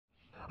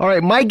All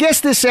right, my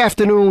guest this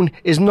afternoon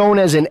is known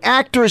as an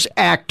actor's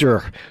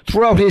actor.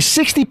 Throughout his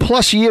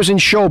 60-plus years in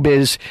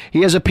showbiz,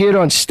 he has appeared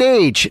on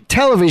stage,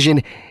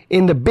 television,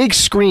 in the big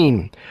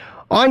screen.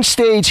 On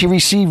stage, he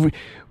received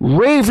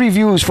rave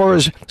reviews for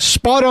his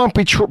spot-on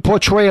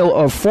portrayal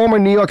of former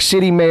New York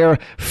City Mayor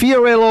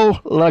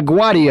Fiorello La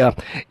Gaurdia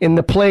in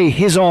the play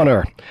Hiz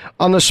Honor.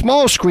 On the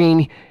small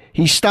screen,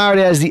 he starred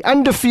as the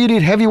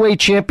undefeated heavyweight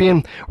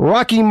champion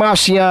Rocky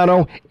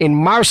Marciano in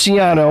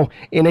Marciano,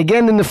 and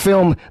again in the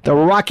film The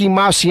Rocky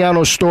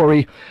Marciano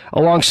Story,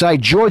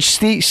 alongside George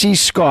C.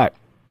 Scott.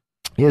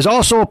 He has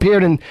also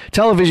appeared in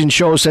television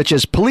shows such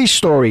as Police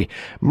Story,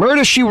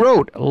 Murder, She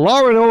Wrote,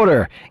 Law and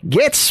Order,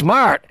 Get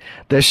Smart,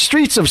 The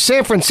Streets of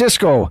San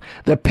Francisco,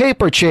 The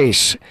Paper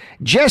Chase,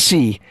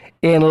 Jessie,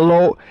 and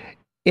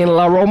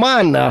La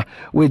Romana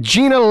with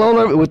Gina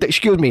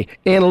Lollobrigeda,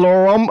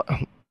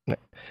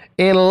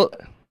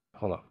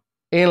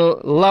 in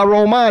La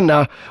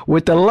Romana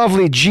with the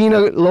lovely Gina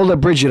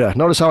Lollobrigeda.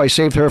 Notice how I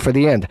saved her for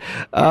the end.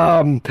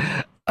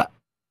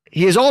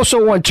 He has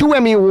also won 2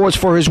 Emmy Awards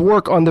for his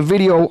work on the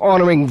video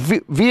honoring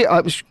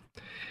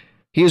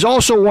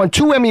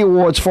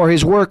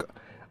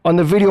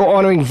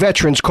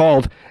veterans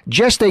called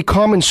Just A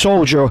Common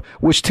Souldier,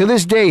 which to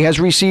this day has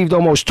received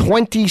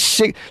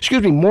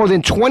more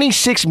than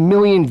 26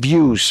 million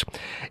views.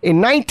 In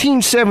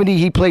 1970,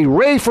 he played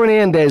Ray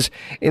Fernandez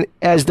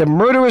as the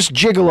murderous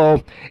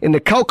gigolo in the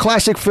cult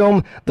classic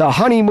film The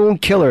Honeymoon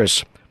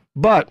Killers.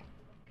 But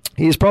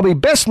he is probably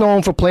best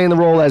known for playing the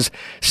role as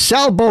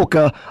Sal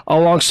Boca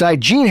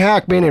alongside Gene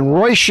Hackman and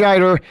Roy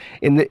Schneider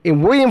in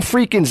William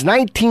Friedkin's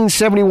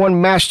 1971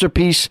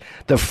 masterpiece,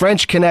 The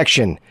French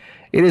Connection.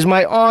 It is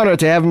my honor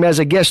to have him as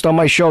a guest on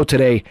my show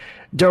today.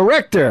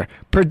 Director,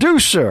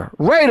 producer,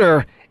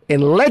 writer,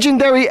 and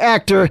legendary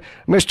actor,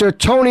 Mr.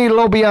 Tony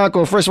LO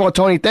BIANCO. First of all,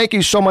 Tony, thank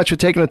you so much for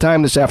taking the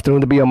time this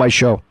afternoon to be on my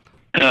show.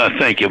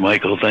 Thank you,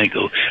 Michael. Thank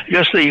you.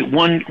 Just the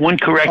one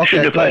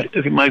correction, okay,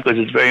 if Michael,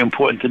 it's very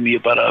important to me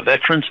about our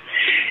veterans.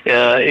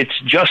 It's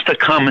Just a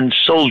Common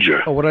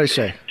Soldier. Oh, what did I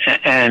say?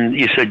 And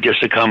you said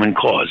Just a Common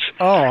Cause.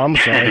 Oh, I'm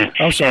sorry.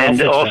 I'm sorry.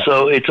 And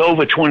also, it's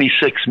over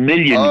 26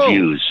 million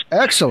views.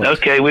 Excellent.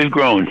 Okay, we've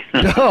grown.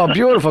 Oh,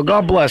 beautiful.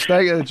 God bless.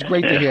 It's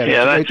great to hear.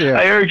 Yeah,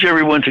 I urge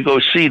everyone to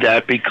go see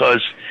that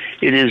because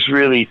it is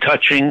really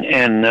touching,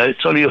 and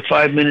it's only a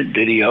 5-minute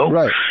video.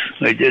 Right.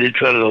 I did it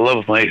out of the love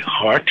of my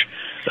heart.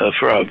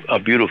 For our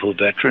beautiful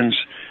veterans,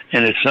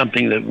 and it's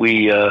something that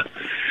we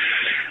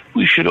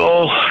should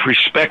all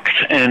respect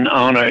and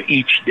honor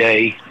each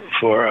day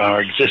for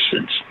our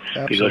existence.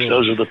 Absolutely. Because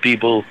those are the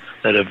people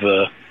that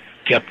have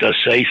kept us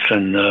safe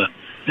and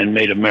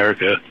made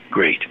America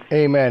great.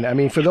 Amen. I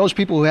mean, for those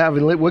people who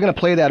haven't, we're going to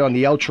play that on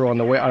the outro on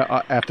the way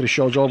after the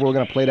show's over. We're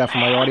going to play that for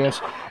my audience.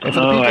 And for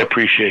the people, I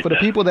appreciate for that. the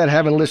people that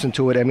haven't listened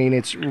to it, I mean,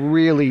 it's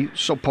really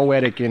so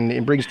poetic and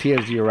it brings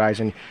tears to your eyes.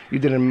 And you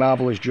did a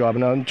marvelous job.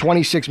 And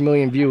 26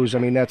 million views. I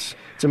mean, it's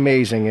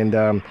amazing. And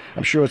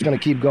I'm sure it's going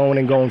to keep going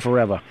and going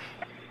forever.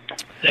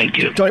 Thank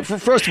you. Tony,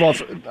 first of all,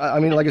 I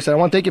mean, like I said, I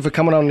want to thank you for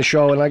coming on the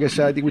show. And like I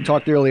said, I think we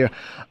talked earlier.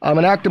 I'm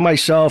an actor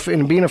myself,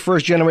 and being a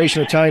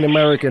first-generation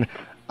Italian-American,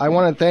 I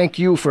want to thank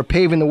you for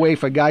paving the way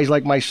for guys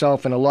like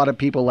myself and a lot of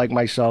people like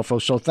myself.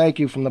 So thank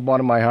you from the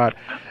bottom of my heart.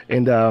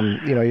 And,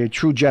 you're a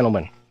true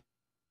gentleman.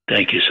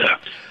 Thank you, sir.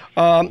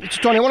 So,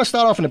 Tony, I want to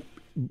start off in the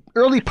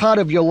early part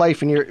of your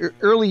life, in your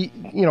early,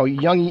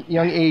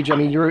 young age. I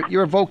mean,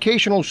 you're a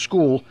vocational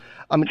school.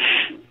 I mean,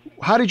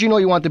 how did you know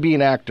you wanted to be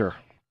an actor?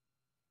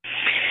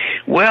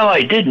 Well,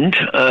 I didn't.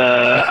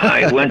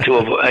 I went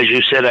to, as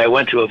you said, I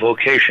went to a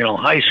vocational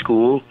high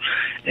school,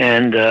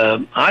 and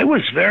I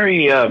was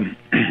very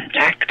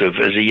active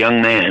as a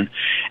young man.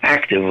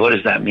 Active, what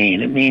does that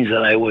mean? It means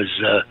that I was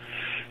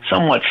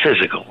somewhat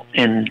physical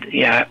in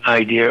the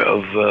idea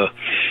of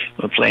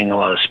playing a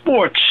lot of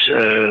sports,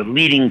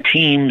 leading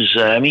teams.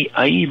 I mean,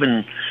 I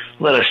even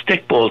led a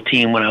stickball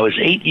team when I was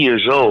 8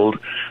 years old.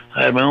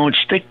 I had my own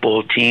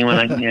stickball team,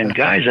 and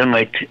guys on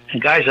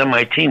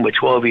my team were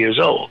 12 years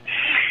old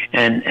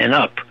and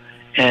up,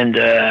 and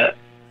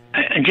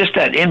just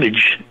that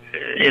image,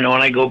 when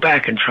I go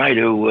back and try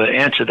to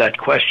answer that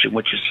question,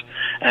 which is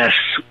asked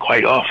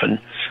quite often,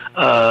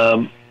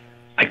 I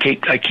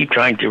keep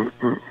trying to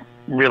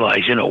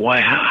realize,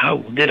 why, how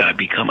did I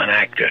become an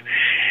actor?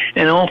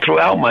 And all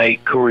throughout my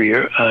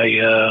career,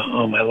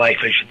 my life,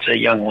 I should say,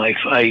 young life,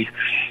 I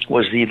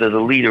was either the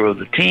leader of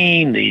the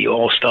team, the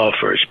all-star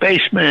first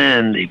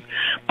baseman, the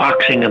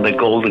boxing and the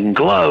Golden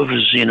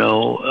Gloves,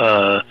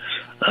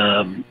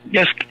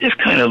 just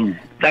kind of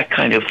that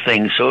kind of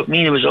thing. So it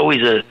means it was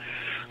always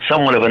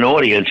somewhat of an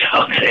audience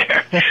out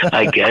there,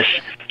 I guess.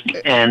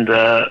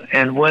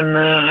 And when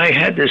I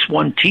had this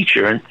one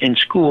teacher in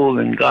school,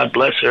 and God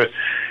bless her,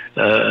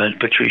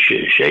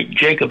 Patricia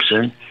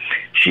Jacobson,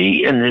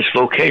 she, in this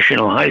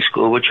vocational high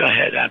school, which I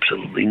had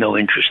absolutely no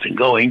interest in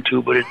going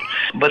to,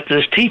 but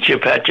this teacher,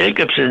 Pat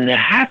Jacobson,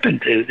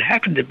 happened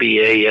to be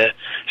a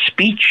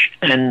speech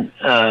and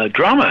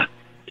drama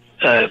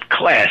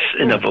class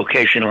in a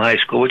vocational high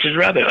school, which is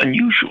rather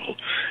unusual.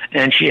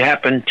 And she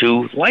happened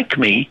to like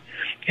me,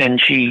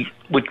 and she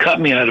would cut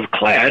me out of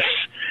class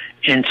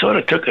and sort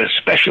of took a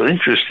special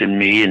interest in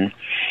me,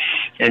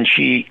 and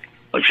she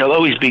shall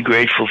always be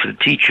grateful for the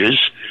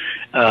teachers,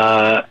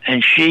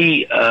 and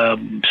she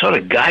sort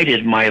of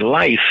guided my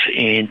life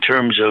in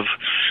terms of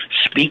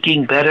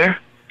speaking better,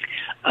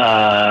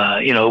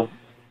 you know,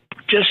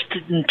 just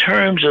in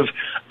terms of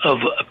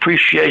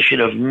appreciation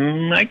of,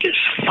 I guess,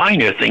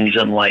 finer things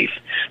in life,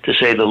 to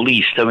say the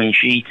least. I mean,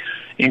 she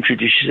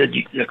said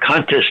the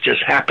contest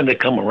just happened to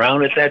come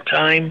around at that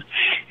time,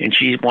 and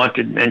she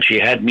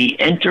had me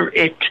enter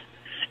it,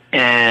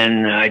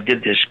 and I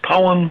did this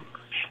poem,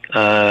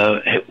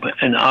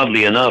 and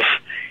oddly enough,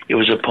 it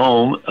was a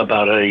poem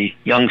about a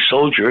young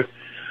soldier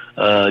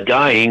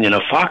dying in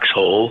a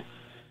foxhole,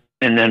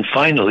 and then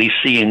finally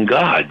seeing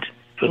God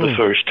for the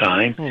first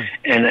time,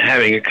 and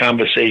having a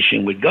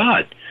conversation with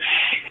God.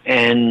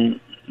 And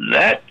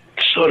that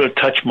sort of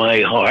touched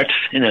my heart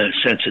in a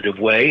sensitive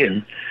way.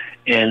 And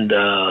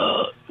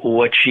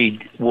what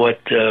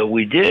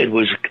we did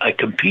was I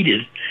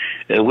competed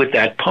with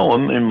that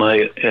poem in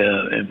my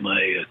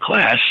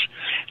class,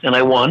 and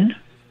I won.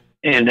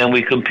 And then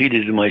we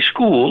competed in my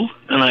school,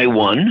 and I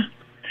won.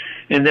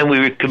 And then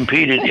we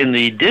competed in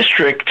the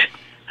district,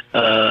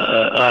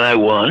 and I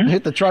won.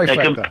 Hit the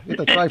trifecta.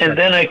 And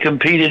then I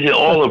competed in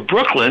all of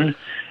Brooklyn,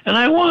 and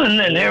I won.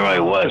 And there I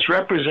was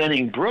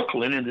representing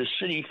Brooklyn in the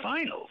city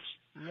finals.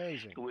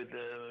 Amazing. With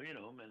you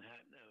know,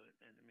 Manhattan,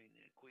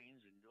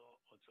 Queens, and so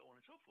on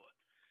and so forth.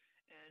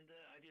 And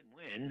I didn't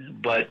win,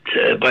 but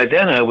by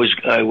then I was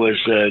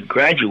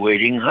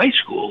graduating high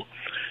school,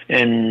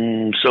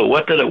 and so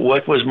what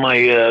was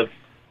my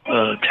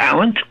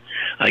talent?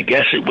 I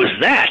guess it was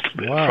that.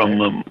 Wow.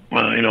 From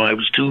you know, I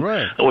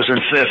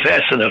wasn't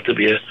fast enough to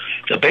be a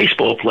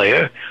baseball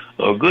player,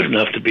 or good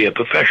enough to be a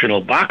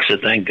professional boxer,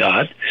 thank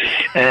God.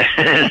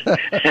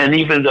 And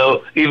even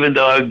though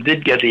I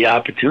did get the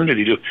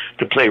opportunity to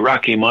play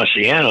Rocky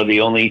Marciano,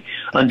 the only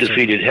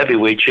undefeated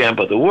heavyweight champ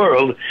of the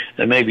world,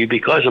 and maybe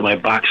because of my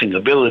boxing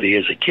ability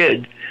as a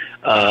kid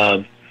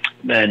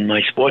and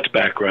my sports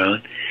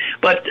background,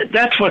 but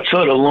that's what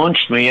sort of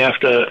launched me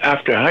after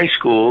high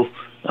school.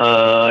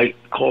 I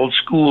called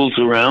schools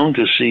around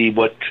to see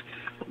what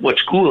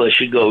school I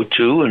should go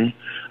to, and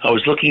I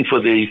was looking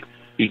for the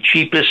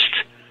cheapest,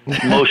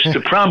 most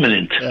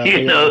prominent,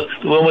 know,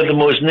 the one with the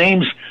most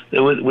names,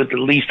 with the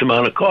least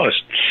amount of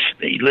cost.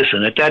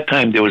 Listen, at that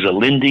time there was a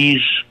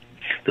Lindy's,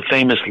 the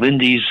famous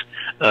Lindy's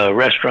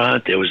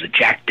restaurant. There was a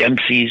Jack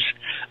Dempsey's.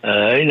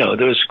 You know,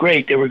 there were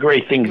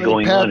great things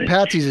going on.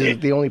 Patsy's is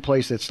the only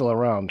place that's still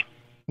around.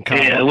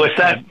 Yeah, what's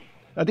that?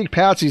 I think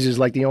Patsy's is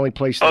like the only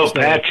place.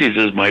 Patsy's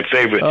is my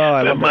favorite.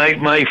 Oh,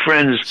 my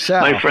friends,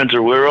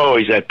 we're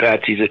always at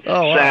Patsy's.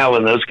 Sal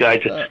and those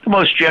guys, the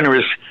most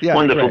generous,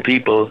 wonderful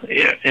people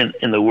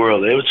in the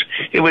world.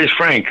 It was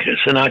Frank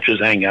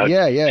Sinatra's hangout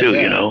too.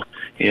 You know,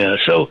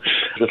 So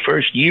the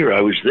first year I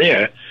was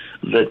there,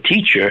 the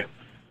teacher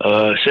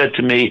said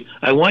to me,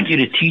 "I want you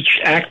to teach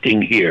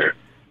acting here."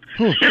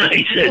 And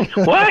I said,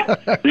 "What?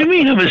 What do you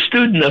mean? I'm a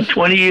student. I'm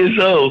 20 years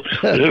old."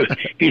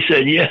 He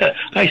said, "Yeah."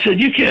 I said,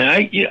 "You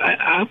can't.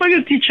 How am I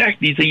going to teach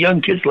acting? These are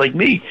young kids like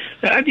me.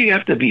 You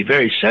have to be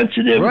very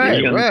sensitive."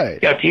 Right.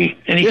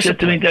 And he said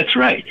to me, "That's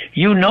right.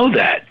 You know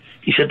that."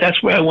 He said,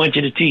 "That's where I want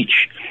you to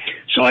teach."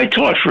 So I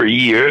taught for a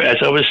year as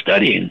I was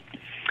studying.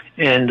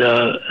 And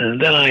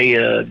then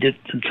I did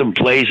some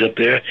plays up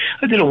there.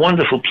 I did a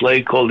wonderful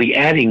play called The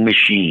Adding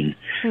Machine,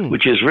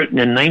 which is written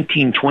in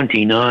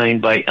 1929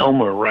 by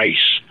Elmer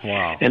Rice.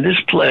 Wow! And this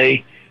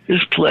play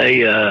was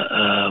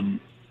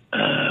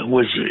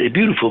a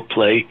beautiful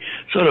play,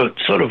 sort of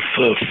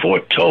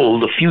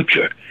foretold the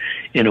future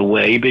in a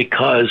way,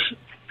 because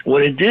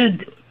what it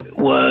did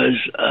was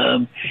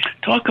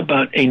talk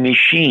about a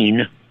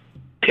machine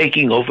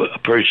taking over a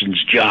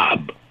person's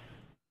job.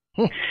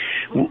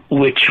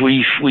 Which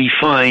we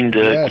find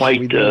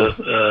quite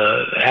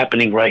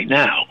happening right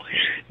now.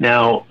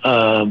 Now,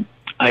 I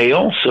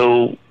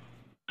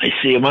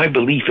see my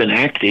belief in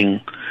acting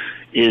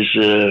is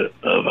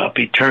about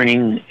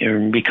returning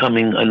and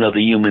becoming another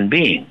human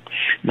being,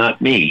 not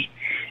me.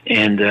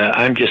 And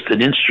I'm just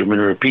an instrument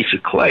or a piece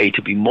of clay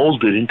to be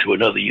molded into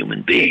another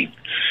human being.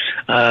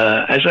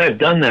 As I've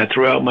done that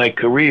throughout my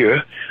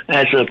career,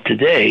 as of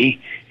today,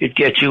 it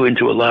gets you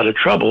into a lot of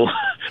trouble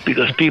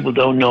because people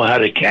don't know how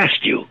to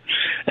cast you.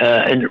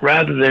 And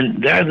rather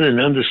than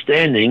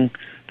understanding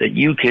that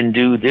you can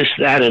do this,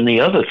 that, and the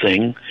other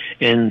thing,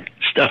 and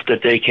stuff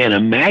that they can't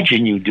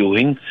imagine you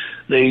doing,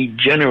 they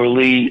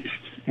generally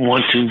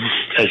want to,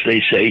 as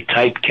they say,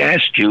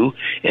 typecast you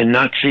and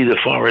not see the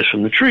forest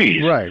from the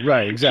trees.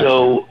 Right,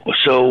 exactly.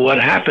 So what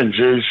happens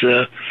is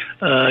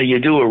you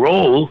do a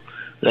role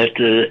that,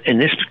 in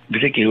this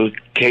particular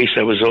case,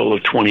 I was all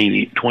of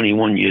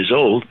 21 years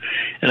old,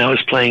 and I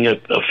was playing a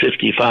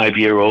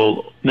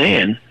 55-year-old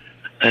man,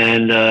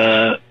 and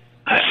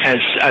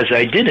as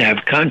I did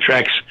have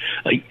contracts,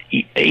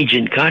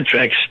 agent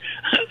contracts,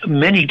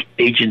 many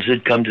agents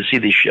had come to see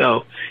the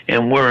show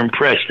and were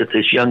impressed that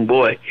this young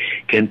boy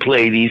can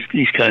play these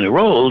kind of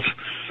roles.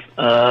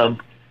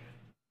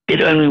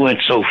 it only went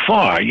so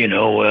far, you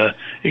know.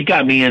 It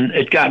got me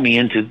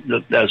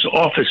into those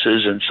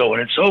offices and so on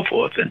and so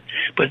forth.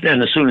 But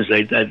then as soon as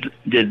they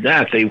did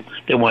that, they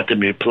wanted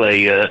me to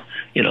play,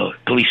 you know,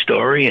 Police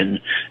Story and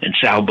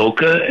Sal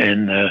Boca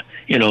and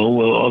you know,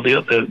 all the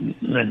other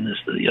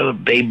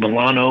Babe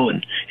Milano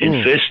and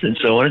Fist and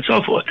so on and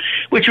so forth,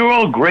 which are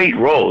all great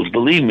roles.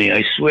 Believe me,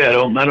 I swear,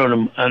 I'm not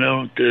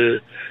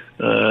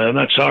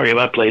sorry if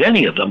I played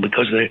any of them,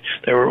 because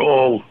they were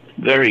all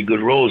very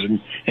good roles,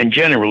 and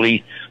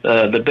generally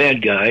the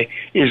bad guy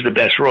is the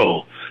best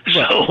role.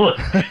 So,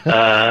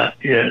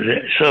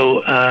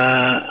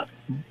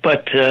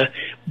 but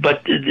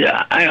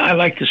I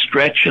like to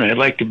stretch, and I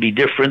like to be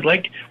different.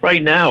 Like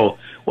right now,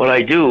 what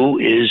I do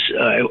is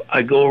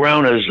I go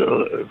around as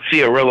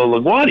Fiorello La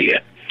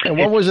Gaurdia. And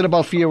what was it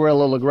about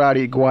Fiorello La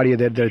Gaurdia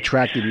that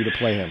attracted you to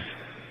play him?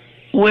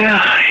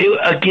 Well,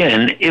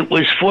 it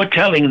was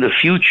foretelling the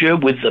future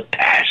with the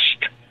past.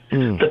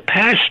 The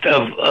past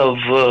of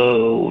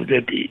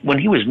when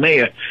he was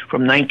mayor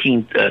from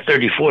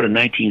 1934 to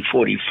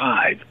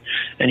 1945,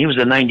 and he was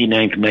the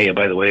 99th mayor,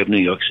 by the way, of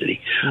New York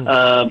City.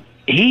 The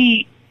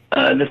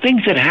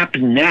things that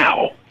happen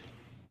now,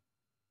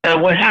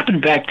 what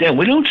happened back then,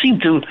 we don't seem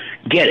to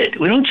get it.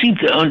 We don't seem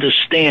to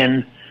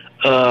understand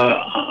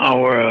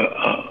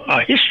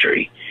our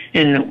history.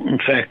 In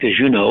fact, as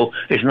you know,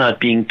 it's not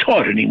being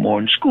taught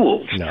anymore in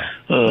schools. No.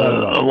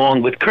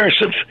 Along with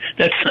cursive,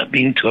 that's not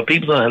being taught.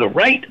 People don't know how to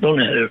write, don't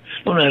know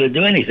how to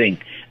do anything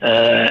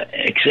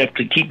except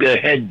to keep their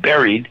head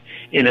buried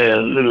in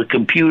a little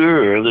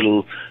computer or a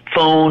little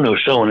phone or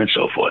so on and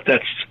so forth.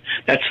 That's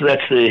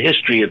the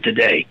history of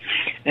today,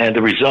 and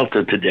the result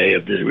of today,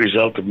 of the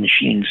result of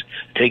machines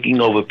taking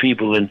over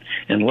people and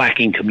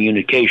lacking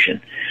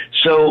communication.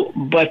 So,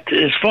 but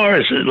as far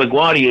as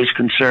LaGuardia is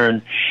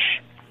concerned,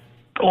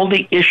 all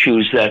the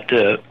issues that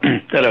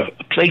are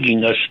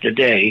plaguing us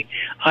today,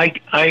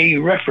 I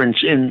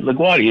reference in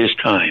LaGuardia's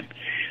time.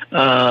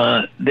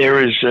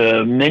 There is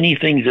many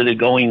things that are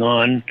going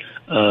on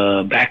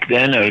back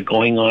then are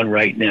going on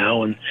right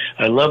now, and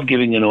I love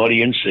giving an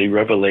audience a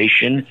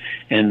revelation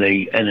and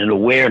an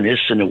awareness,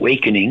 an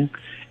awakening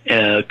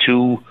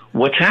to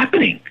what's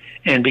happening.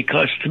 And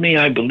because to me,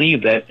 I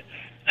believe that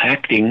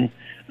acting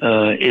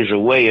is a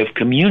way of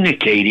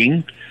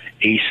communicating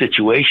a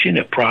situation,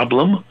 a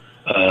problem,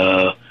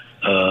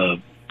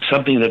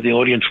 something that the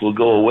audience will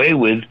go away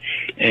with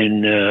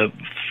and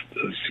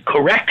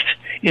correct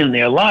in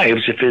their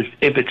lives if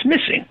it's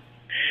missing.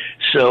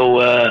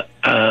 So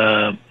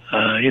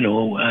you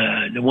know,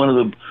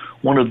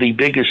 one of the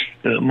biggest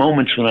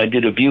moments when I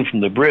did A View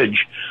from the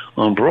Bridge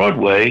on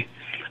Broadway,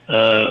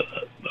 a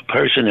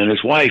person and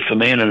his wife, a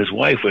man and his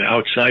wife, were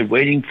outside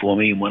waiting for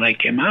me. And when I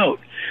came out,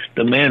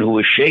 the man, who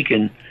was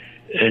shaken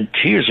and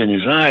tears in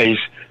his eyes,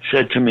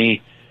 said to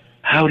me,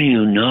 "How do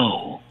you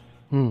know?"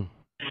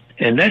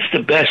 And that's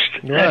the best.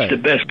 Right. That's the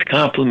best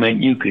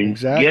compliment you can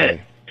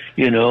get.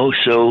 You know,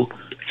 so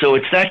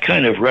it's that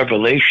kind of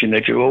revelation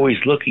that you're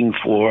always looking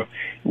for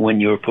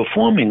when you're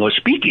performing or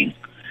speaking.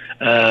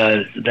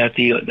 That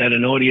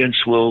an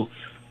audience will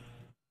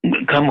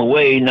come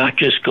away not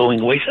just going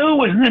away, say, "Oh,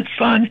 wasn't that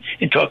fun?"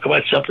 and talk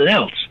about something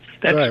else.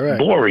 That's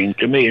boring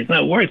to me. It's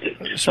not worth it.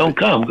 Don't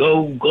come.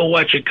 Go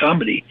watch a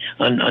comedy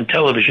on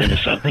television or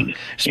something.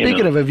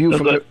 Speaking of A View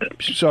from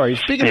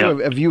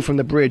A View from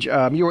the Bridge,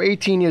 you were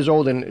 18 years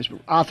old and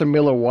Arthur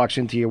Miller walks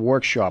into your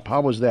workshop.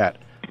 How was that?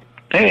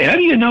 Hey, how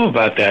do you know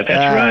about that?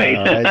 That's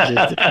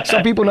right.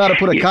 Some people know how to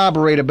put a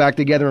carburetor back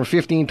together in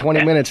 15,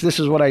 20 minutes. This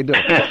is what I do.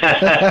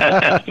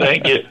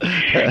 Thank you.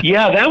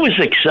 Yeah, that was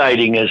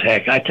exciting as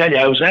heck. I tell you,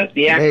 I was at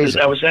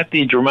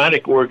the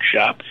dramatic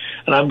workshop,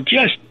 and I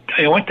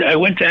went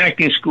to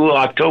acting school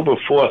October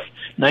 4th,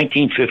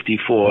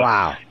 1954.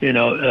 Wow. You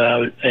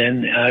know,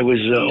 and I was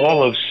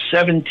all of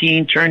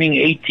 17, turning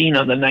 18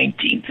 on the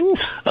 19th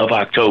of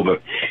October.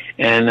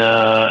 And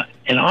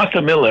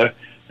Arthur Miller,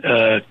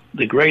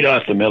 the great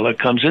Arthur Miller,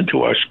 comes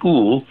into our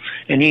school,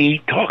 and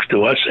he talks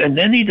to us, and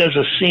then he does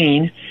a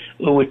scene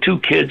with two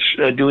kids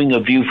doing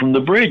A View from the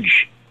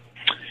Bridge.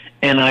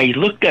 And I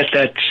looked at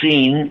that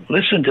scene,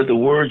 listened to the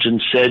words,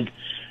 and said,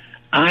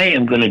 I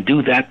am going to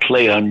do that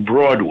play on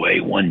Broadway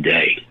one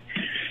day.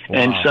 Wow.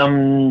 And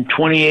some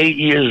 28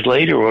 years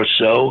later or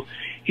so,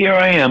 here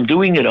I am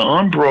doing it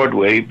on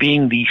Broadway,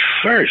 being the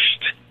first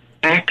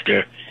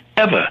actor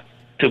ever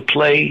to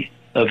play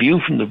A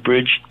View from the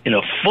Bridge in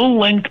a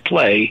full-length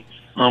play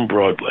on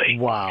Broadway.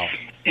 Wow.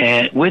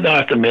 And with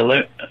Arthur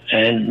Miller,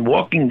 and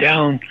walking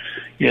down,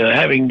 you know,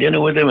 having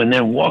dinner with him, and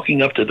then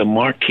walking up to the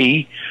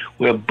marquee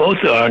where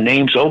both our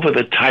names over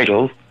the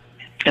title,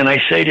 and I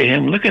say to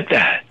him, look at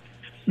that.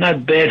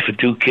 Not bad for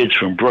two kids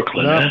from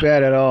Brooklyn. Not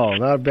bad at all.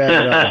 Not bad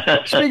at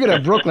all. Speaking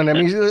of Brooklyn, I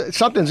mean,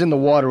 something's in the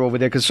water over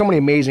there because so many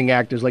amazing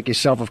actors like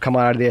yourself have come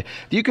out of there.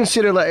 Do you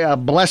consider it a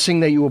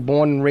blessing that you were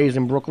born and raised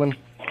in Brooklyn?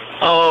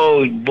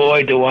 Oh,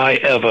 boy, do I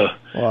ever.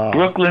 Wow.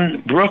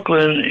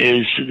 Brooklyn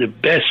is the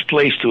best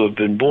place to have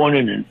been born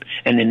in,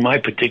 and in my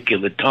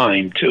particular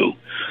time, too.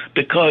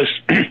 Because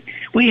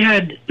we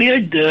had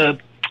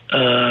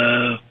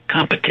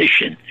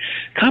competition.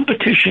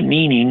 Competition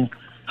meaning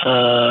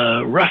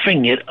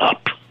roughing it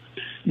up,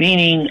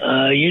 meaning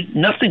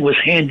nothing was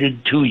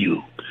handed to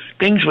you.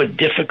 Things were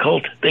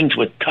difficult. Things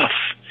were tough.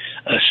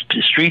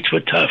 The streets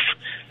were tough.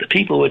 The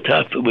people were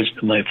tough.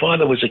 My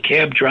father was a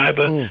cab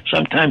driver.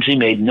 Sometimes he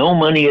made no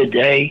money a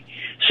day,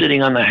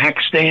 sitting on the hack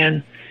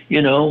stand.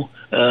 You know,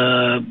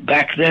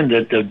 back then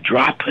the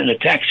drop in a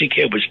taxi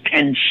cab was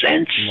 10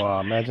 cents.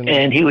 Wow, imagine that.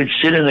 And he would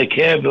sit in the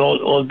cab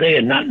all day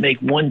and not make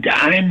one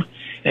dime,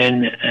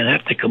 and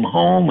have to come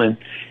home and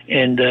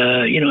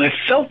you know, I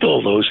felt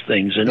all those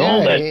things and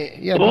all that.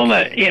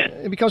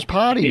 It becomes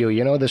part of you.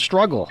 You know, the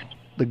struggle.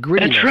 The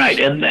grittiness. That's right,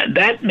 and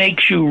that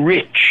makes you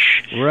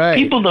rich. Right.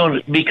 People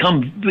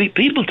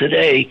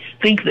today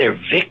think they're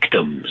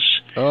victims.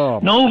 Oh,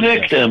 no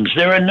victims. Yes.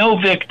 There are no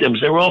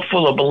victims. They're all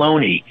full of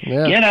baloney.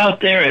 Yeah. Get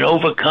out there and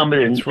overcome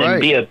it, and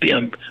be a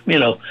you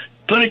know,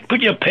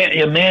 put your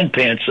man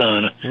pants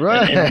on.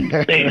 Right.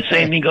 And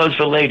same thing goes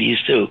for ladies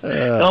too.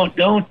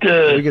 Don't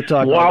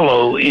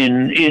wallow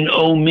in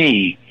oh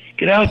me.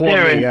 Get out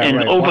there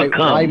and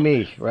overcome. Why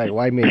me? Right?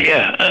 Why me?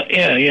 Yeah.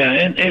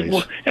 And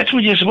that's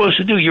what you're supposed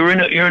to do. You're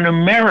an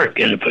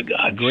American, for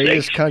God's sake.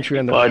 Greatest country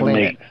on the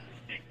planet.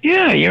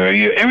 Yeah,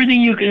 you're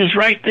everything is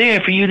right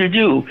there for you to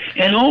do.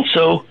 And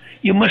also,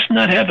 you must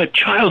not have a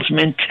child's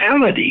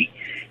mentality.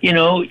 You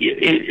know,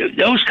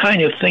 those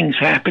kind of things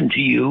happen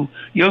to you.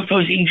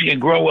 Those things you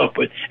grow up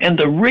with, and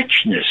the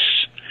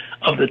richness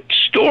of the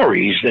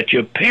stories that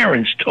your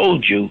parents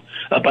told you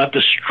about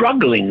the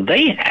struggling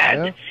they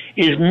had. Yeah.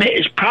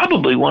 Is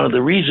probably one of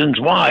the reasons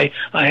why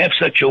I have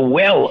such a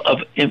well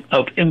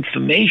of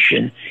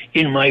information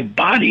in my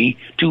body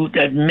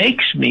that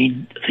makes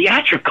me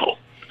theatrical.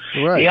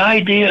 Right. The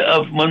idea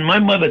of when my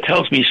mother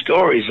tells me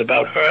stories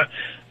about her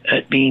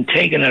being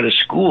taken out of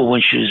school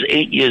when she was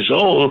 8 years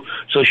old,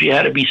 so she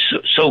had to be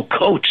so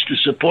coached to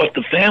support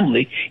the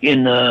family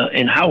in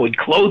Howard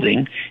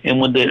clothing, and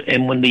when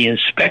the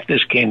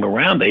inspectors came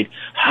around, they'd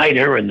hide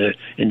her in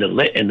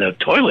the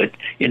toilet,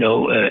 you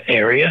know,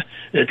 area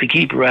to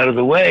keep her out of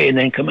the way, and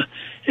then come.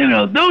 You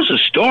know, those are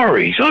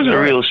stories. Those are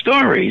real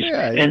stories,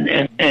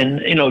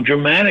 and you know,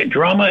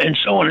 drama, and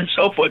so on and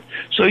so forth.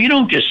 So you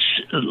don't just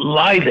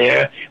lie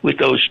there with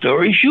those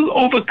stories. You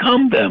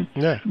overcome them.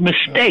 Yeah.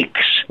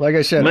 Mistakes. Like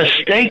I said,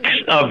 mistakes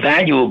are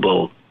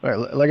valuable. Right.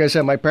 Like I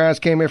said, my parents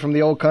came here from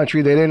the old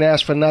country. They didn't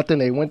ask for nothing.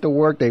 They went to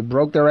work. They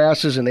broke their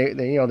asses, and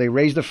they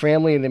raised a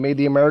family, and they made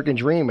the American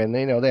dream, and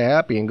they're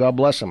happy, and God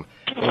bless them.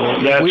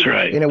 That's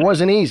right. And it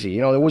wasn't easy.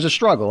 You know, there was a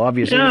struggle.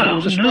 Obviously, it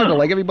was a struggle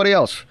like everybody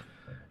else.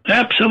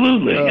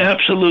 Absolutely,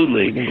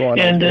 absolutely.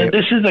 And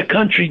this is a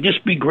country,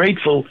 just be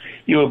grateful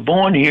you were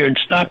born here and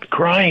stop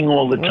crying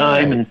all the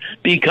time and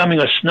becoming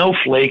a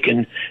snowflake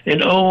and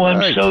oh,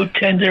 I'm so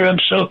tender,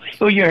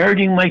 you're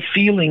hurting my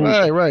feelings.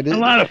 Right. A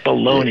lot of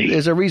baloney.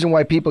 There's a reason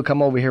why people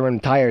come over here in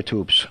tire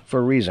tubes, for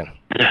a reason.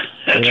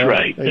 That's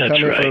right. They come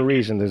here for a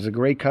reason. There's a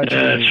great country.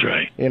 That's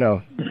right. You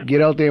know,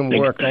 get out there and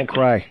work, don't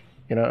cry.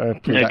 You know,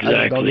 please,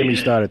 exactly. Don't get me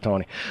started,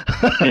 Tony.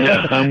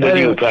 Yeah, I'm with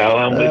you, pal.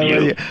 I'm with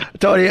you.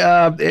 Tony,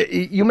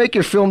 you make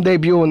your film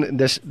debut in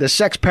The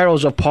Sex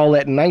Perils of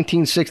Paulette in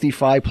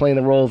 1965, playing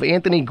the role of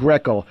Anthony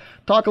Greco.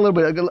 Talk a little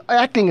bit.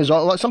 Acting is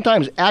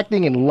sometimes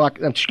acting and luck.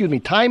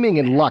 Timing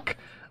and luck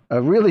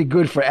are really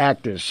good for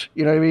actors.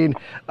 You know what I mean?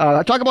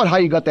 Talk about how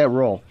you got that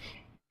role.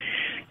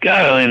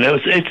 God, I mean,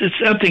 it's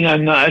something I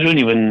don't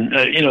even.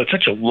 It's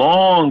such a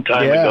long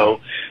time ago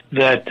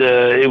that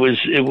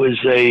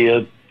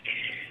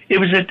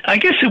I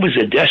guess it was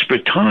a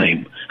desperate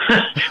time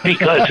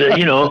because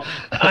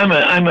I'm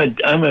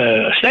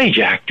a stage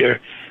actor,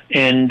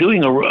 and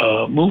doing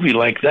a movie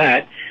like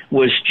that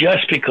was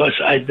just because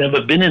I'd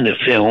never been in a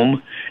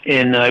film,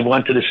 and I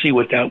wanted to see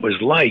what that was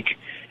like.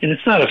 And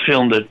it's not a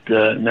film that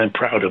I'm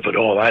proud of at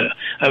all. I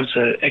was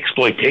an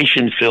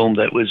exploitation film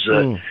that was,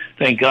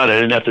 thank God I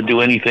didn't have to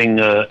do anything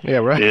that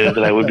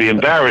I would be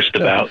embarrassed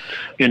about,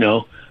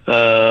 So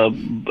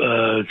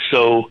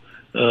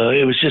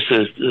it was just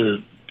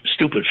a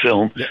stupid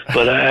film,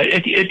 but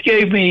it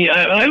gave me.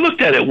 I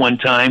looked at it one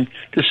time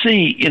to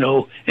see, and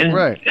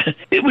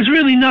it was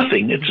really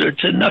nothing.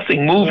 It's a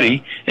nothing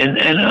movie, and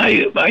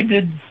I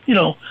did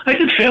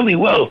fairly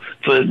well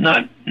for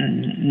not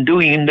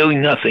doing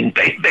nothing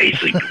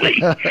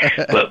basically.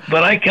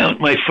 but I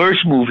count my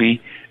first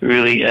movie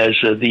really as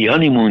the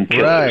Honeymoon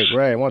Killers.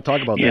 Right. I want to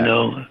talk about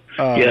that.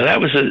 That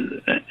was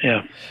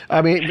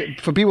I mean,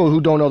 for people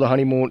who don't know the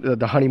Honeymoon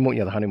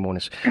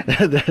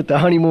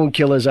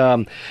Killers.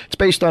 It's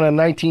based on a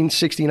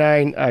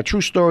 1969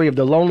 true story of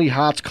the Lonely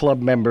Hearts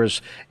Club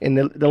members in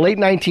the late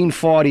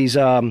 1940s.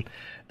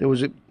 There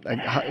was I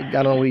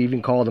don't know what you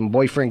even call them,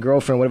 boyfriend,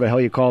 girlfriend, whatever the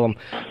hell you call them,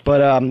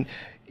 but.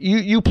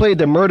 You played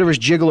the murderous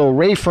gigolo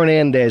Ray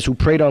Fernandez, who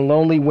preyed on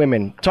lonely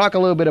women. Talk a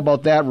little bit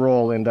about that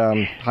role and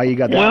how you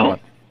got that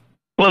one.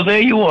 Well, there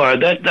you are.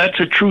 That's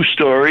a true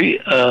story,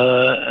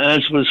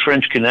 as was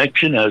French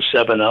Connection, as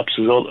 7 Ups,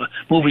 as all the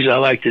movies I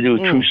like to do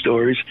with true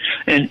stories.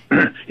 And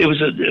it was,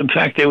 in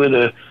fact, they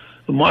were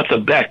Martha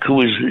Beck,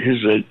 who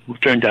who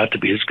turned out to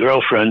be his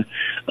girlfriend,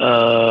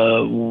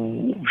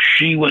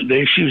 she went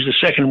there. She was the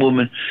second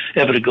woman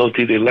ever to go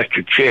through the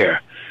electric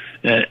chair,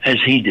 as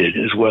he did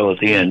as well at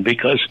the end.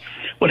 Because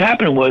what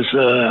happened was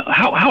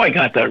how I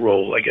got that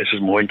role, I guess,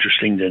 is more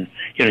interesting than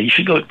you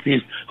should go.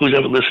 Who's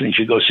ever listening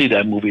should go see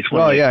that movie. It's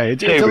one of my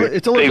it's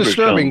a little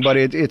disturbing,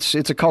 films. but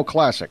it's a cult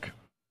classic.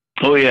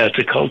 Oh yeah, it's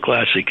a cult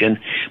classic,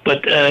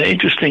 but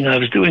interesting. I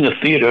was doing a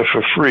theater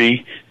for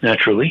free,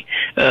 naturally,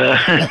 in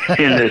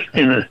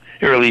the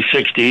early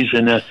 '60s,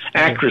 and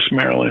actress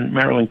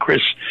Marilyn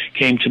Chris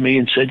came to me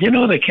and said,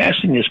 they're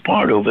casting this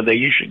part over there.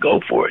 You should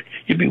go for it.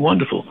 You'd be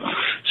wonderful.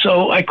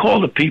 So I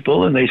called the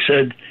people, and they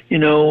said,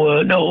 no,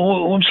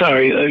 I'm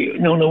sorry,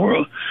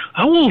 no.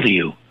 How old are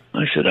you?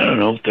 I said, I don't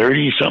know,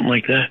 30, something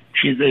like that.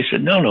 They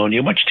said, no,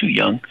 you're much too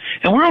young,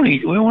 and we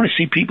want to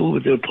see people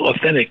with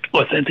authentic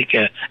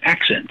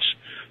accents.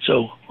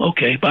 So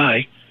okay,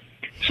 bye.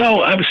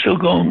 So I was still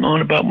going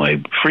on about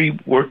my free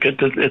work at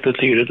the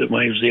theater that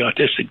I was the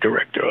artistic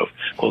director of,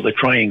 called the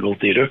Triangle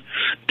Theater,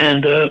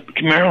 and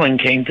Marilyn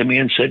came to me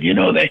and said,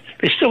 they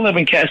still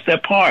haven't cast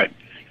that part.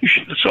 You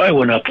should. So I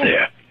went up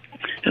there,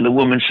 and the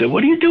woman said,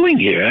 what are you doing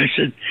here? I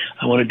said,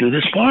 I want to do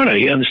this part.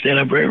 I understand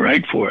I'm very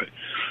right for it.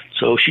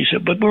 So she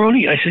said, but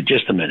I said,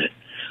 just a minute.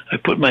 I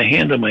put my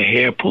hand on my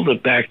hair, pulled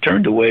it back,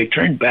 turned away,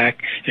 turned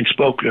back, and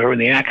spoke to her in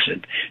the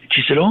accent. And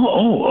she said,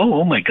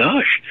 oh my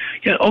gosh.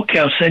 Yeah, okay,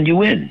 I'll send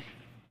you in.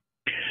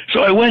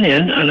 So I went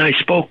in, and I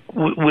spoke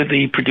with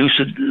the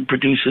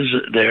producers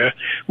there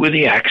with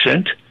the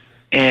accent,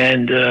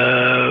 and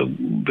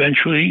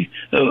eventually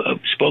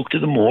spoke to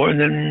them more,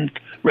 and then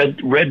read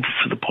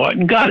for the part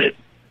and got it.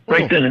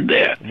 Right then and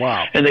there.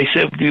 Wow. And they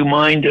said, do you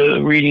mind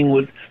reading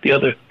with the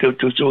other,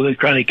 so they're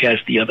trying to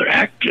cast the other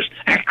actress.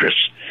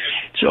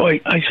 So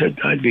I said,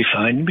 I'd be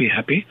fine, be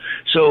happy.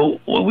 So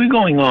we're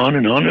going on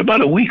and on.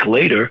 About a week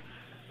later,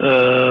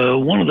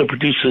 one of the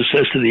producers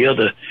says to the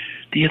other,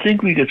 do you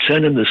think we could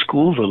send him to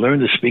school to learn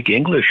to speak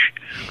English?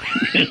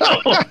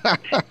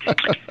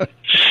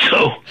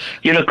 So,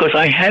 because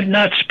I had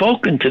not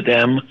spoken to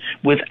them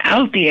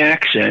without the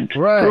accent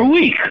for a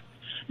week.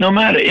 No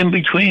matter, in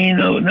between,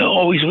 no,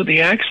 always with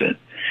the accent.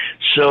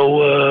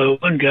 So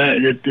one guy,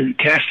 the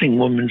casting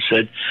woman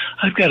said,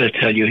 I've got to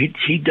tell you,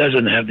 he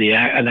doesn't have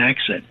an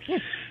accent.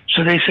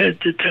 So they said,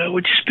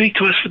 would you speak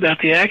to us without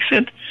the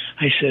accent?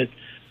 I said,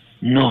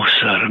 no,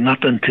 sir,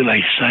 not until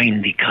I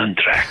sign the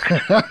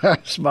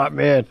contract. Smart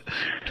man.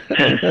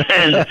 And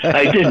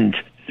I didn't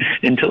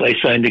until I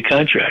signed the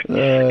contract.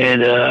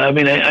 And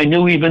I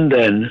knew even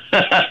then.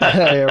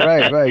 Yeah,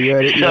 right. You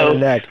had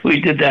it.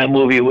 We did that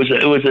movie. It was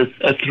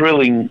a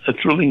thrilling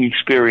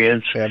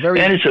experience, and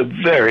it's a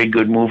very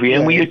good movie.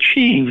 And we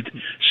achieved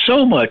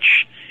so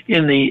much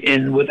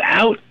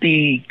without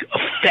the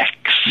effects.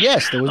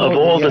 Yes, there was of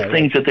all the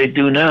things that they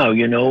do now.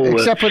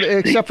 Except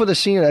for the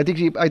scene. I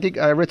think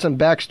I read some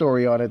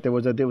backstory on it. There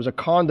was a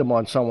condom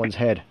on someone's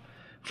head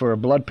for a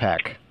blood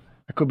pack.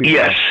 It could be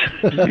yes.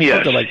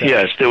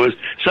 Yes, there was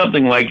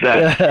something like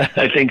that.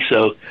 I think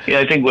so. Yeah,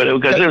 I think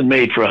because it was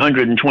made for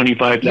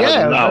 $125,000.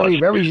 Yeah,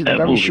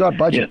 very short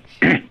budget.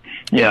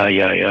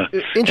 Yeah.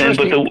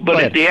 Interesting.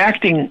 But the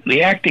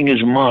acting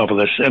is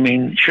marvelous. I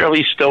mean,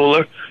 Shirley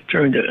Stoller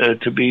turned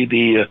to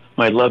be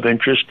my love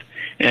interest,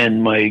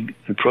 and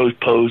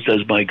posed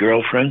as my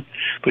girlfriend.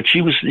 But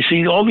she was, you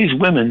see, all these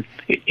women,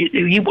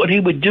 what he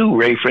would do,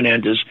 Ray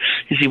Fernandez,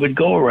 is he would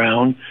go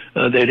around,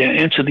 they'd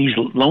answer these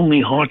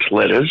Lonely Hearts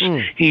letters,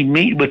 he'd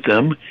meet with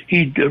them,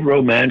 he'd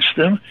romance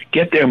them,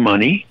 get their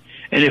money,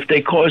 and if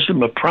they caused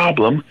him a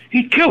problem,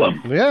 he'd kill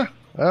them. Yeah.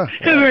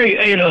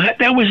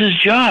 That was his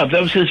job.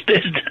 That was his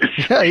business.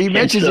 Yeah, you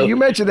mentioned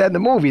that in the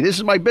movie. This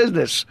is my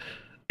business.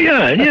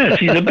 Yes,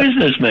 he's a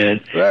businessman.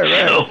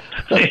 Right. So,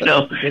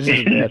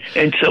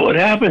 and so what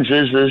happens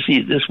is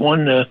this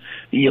one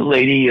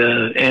lady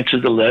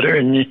answered the letter,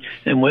 and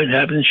what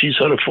happens, she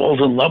sort of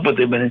falls in love with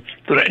him and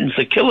threatens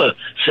to kill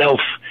herself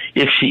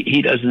if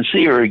he doesn't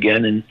see her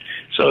again. And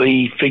so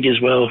he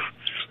figures, well,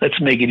 let's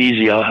make it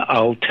easy.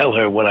 I'll tell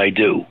her what I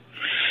do.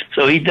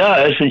 So he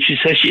does, and she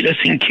says she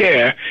doesn't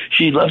care.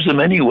 She loves him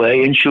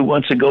anyway, and she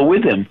wants to go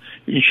with him.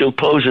 And she'll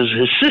pose as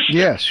his sister.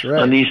 Yes,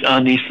 right. on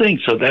these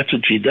things. So that's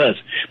what she does.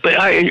 But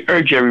I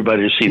urge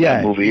everybody to see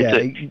that movie.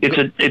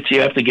 It's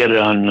you have to get it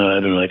on. I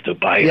don't know, like to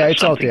buy it. Yeah,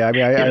 it's out there. I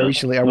mean, I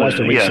watched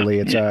it recently.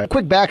 It's a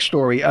quick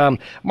backstory.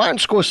 Martin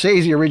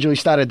Scorsese originally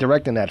started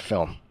directing that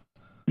film.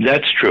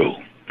 That's true.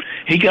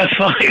 He got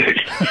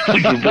fired.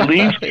 Would you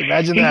believe?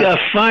 Imagine that.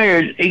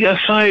 He got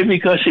fired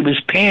because he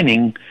was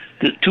panning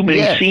too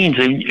many scenes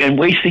and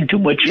wasting too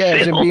much film.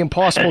 It'd be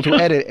impossible to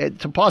edit.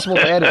 It's impossible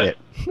to edit it.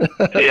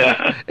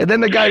 Yeah. And then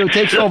the guy who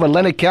takes over,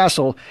 Leonard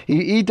Castle,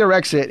 he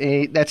directs it,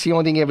 and that's the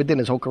only thing he ever did in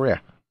his whole career.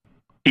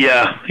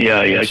 Yeah.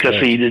 Because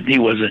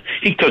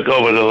he took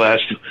over the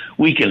last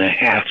week and a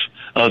half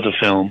of the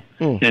film,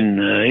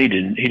 and he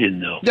didn't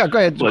know. Yeah, go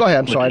ahead. Go ahead.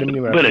 I'm sorry, I didn't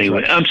mean. But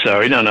anyway, I'm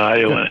sorry. No, I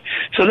don't want.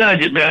 So then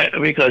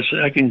because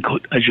I can,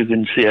 as you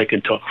can see, I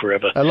can talk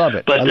forever. I love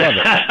it. I love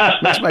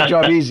it. Makes my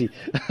job easy.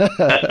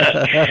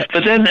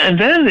 But then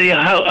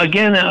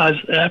again,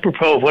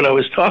 apropos of what I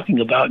was talking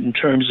about in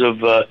terms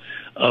of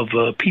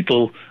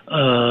people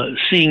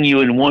seeing you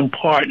in one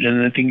part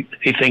and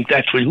they think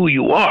that's who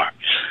you are.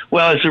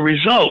 Well, as a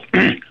result,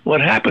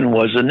 what happened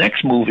was the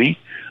next movie,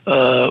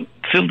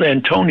 Phil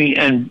D'Antoni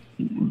and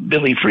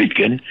Billy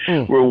Friedkin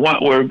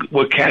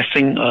were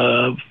casting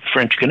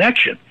French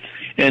Connection,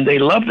 and they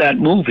loved that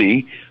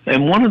movie.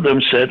 And one of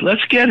them said,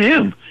 "Let's get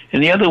him,"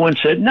 and the other one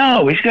said,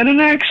 "No, he's got an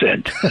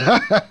accent.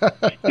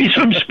 He's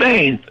from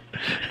Spain."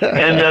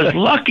 And I was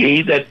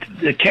lucky that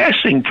the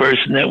casting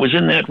person that was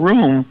in that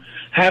room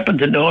happened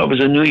to know I was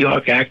a New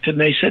York actor, and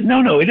they said,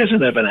 "No, he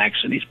doesn't have an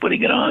accent. He's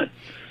putting it on."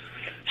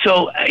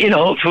 So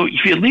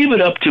if you leave it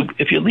up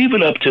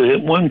to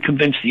one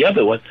convinced the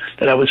other one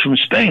that I was from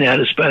Spain, I had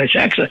a Spanish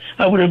accent,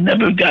 I would have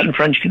never gotten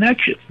French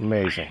Connection.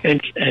 Amazing.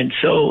 And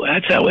so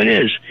that's how it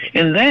is.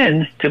 And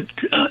then to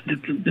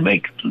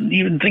make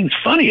even things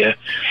funnier,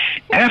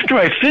 after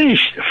I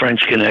finished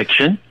French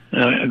Connection,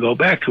 I go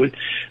back to it,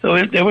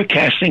 they were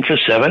casting for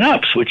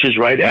 7-Ups, which is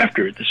right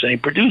after it, the same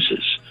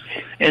producers.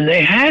 And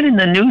they had in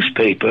the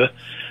newspaper,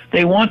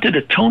 they wanted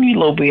a Tony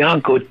Lo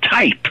Bianco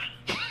type.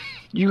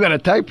 You got a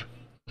type?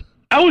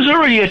 I was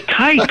already a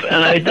type,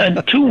 and I'd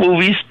done 2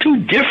 movies, 2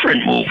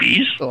 different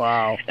movies.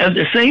 Wow. And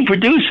the same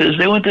producers,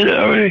 they wanted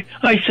to,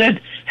 I said,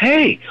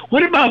 "Hey,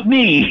 what about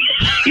me?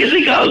 You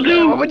think I'll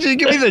do?" Why don't you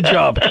give me the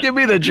job? Give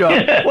me the job.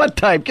 Yeah. What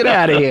type? Get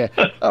out of here.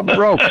 I'm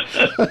broke.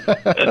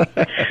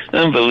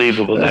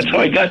 Unbelievable. That's how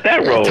I got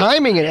that role.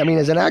 Timing, I mean,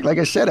 as an actor, like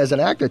I said, as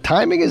an actor,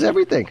 timing is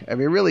everything. I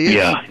mean, it really is.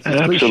 Yeah, it's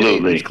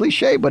absolutely. It's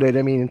cliche, but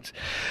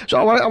so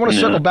I want to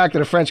circle back to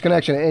the French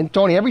Connection. And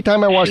Tony, every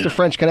time I watch the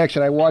French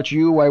Connection, I watch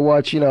you, I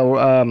watch,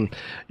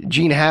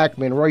 Gene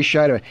Hackman, Roy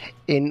Schneider.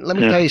 And let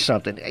me tell you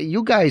something.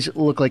 You guys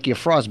look like you're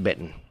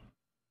frostbitten.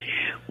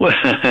 Well,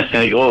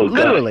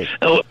 literally.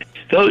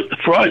 Those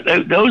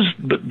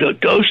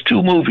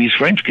 2 movies,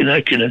 French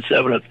Connection and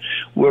 7-Up,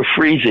 were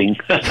freezing.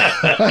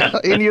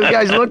 And you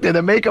guys looked at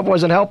the makeup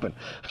wasn't helping.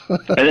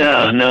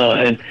 No,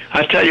 and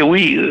I tell you,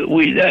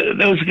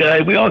 those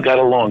guys, we all got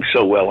along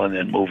so well in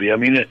that movie. I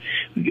mean,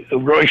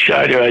 Roy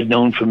Scheider I'd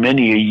known for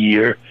many a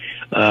year.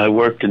 I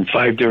worked in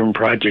 5 different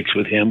projects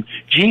with him.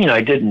 Gene I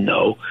didn't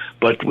know,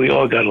 but we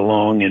all got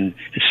along. And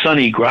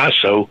Sonny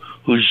Grasso,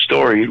 whose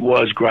story it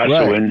was,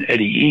 Grasso and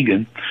Eddie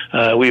Egan,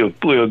 we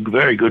were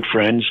very good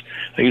friends.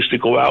 I used to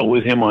go out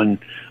with him on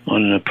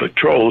a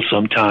patrol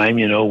sometime,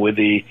 with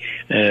the,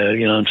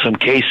 in some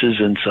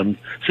cases and some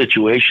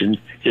situations,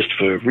 just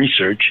for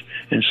research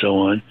and so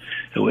on,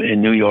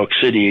 in New York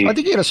City. I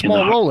think he had a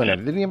small role in it.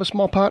 Didn't he have a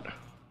small part?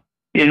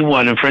 In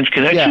what, in French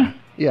Connection?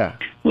 Yeah.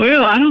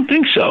 Well, I don't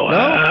think so.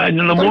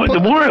 No? The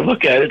more I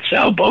look at it,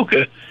 Sal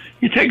Boca,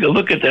 you take a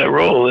look at that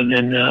role, and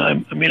then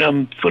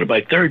I'm sort of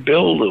my 3rd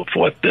bill or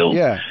 4th bill.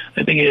 Yeah.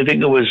 I think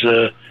it was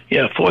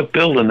 4th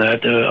bill in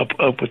that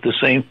up with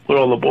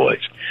all the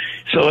boys.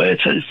 So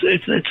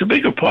it's a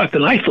bigger part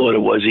than I thought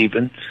it was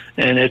even,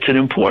 and it's an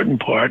important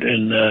part,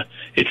 and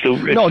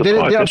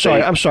I'm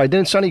sorry.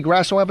 Didn't Sonny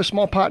Grasso have a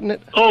small part in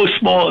it? Oh,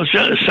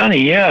 Sonny,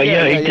 yeah.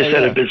 He just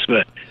had a bit.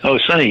 Oh,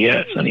 Sonny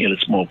had a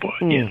small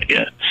part.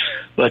 Yeah.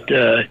 But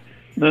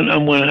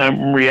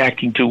I'm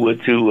reacting to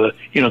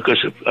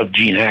because of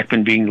Gene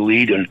Hackman being the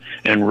lead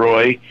and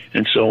Roy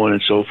and so on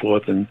and so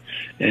forth, and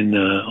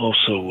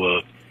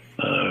also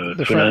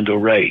Fernando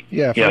Ray.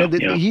 Yeah.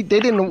 They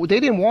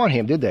didn't want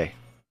him, did they?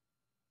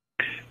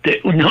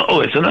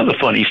 No, it's another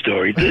funny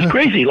story. This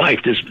crazy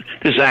life,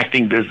 this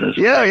acting business.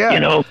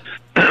 Yeah.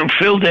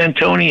 Phil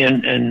D'Antoni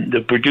and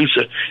the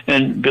producer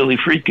and Billy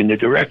Friedkin, the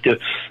director,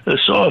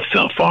 saw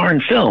a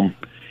foreign film,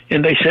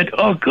 and they said,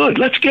 "Oh, good,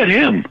 let's get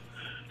him."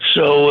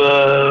 So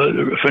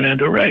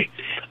Fernando Ray,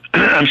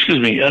 excuse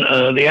me,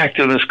 the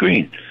actor on the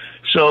screen.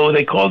 So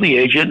they called the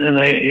agent and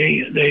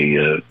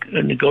they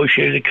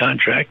negotiated a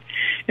contract.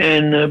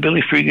 And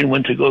Billy Friedkin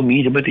went to go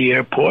meet him at the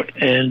airport,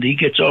 and he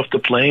gets off the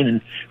plane,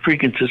 and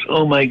Friedkin says,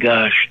 "Oh my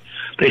gosh,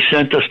 they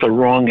sent us the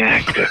wrong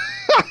actor.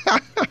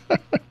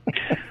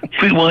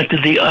 We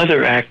wanted the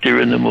other actor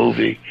in the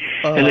movie."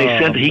 And they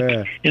sent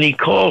he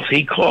calls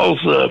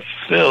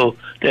Phil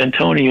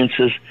D'Antoni and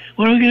says,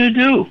 "What are we going to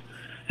do?"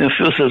 And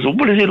Phil says, "Well,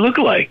 what does he look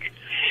like?"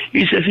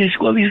 He says, he's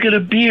got a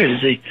beard.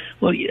 I say,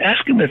 "Well,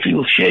 ask him if he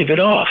will shave it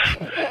off."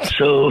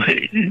 So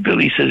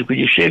Billy says, "Will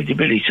you shave your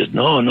beard?" He says,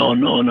 No.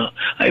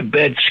 I have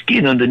bad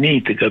skin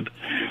underneath.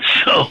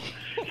 So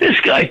this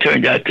guy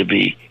turned out to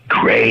be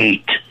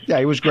great. Yeah,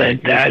 he was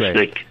great.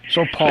 Fantastic.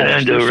 So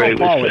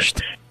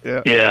polished.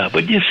 Yeah,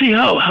 but you see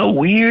how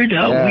weird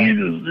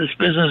this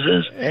business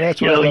is. And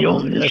that's what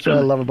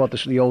I love about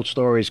the old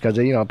stories, because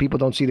people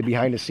don't see the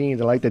behind the scenes.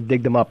 They like to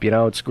dig them up.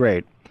 It's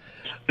great.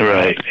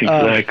 Right,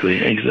 exactly.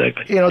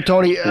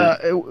 Tony,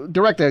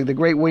 director, the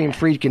great William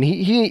Friedkin,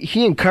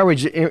 he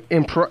encouraged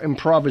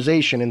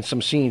improvisation in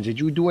some scenes. Did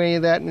you do any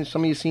of that in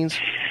some of your scenes?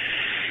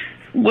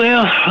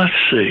 Well, let's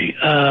see.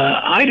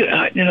 I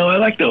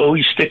like to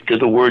always stick to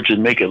the words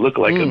and make it look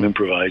like I'm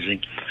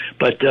improvising.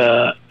 But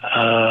there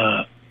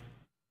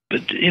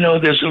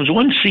was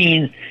one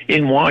scene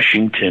in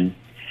Washington,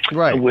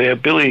 right, where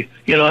Billy,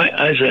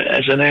 as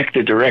an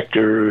actor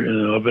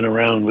director, I've been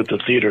around with the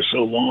theater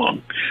so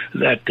long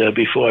that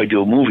before I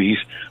do movies,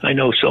 I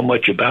know so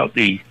much about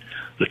the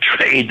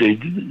trade, the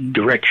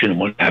direction, and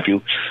what have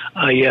you.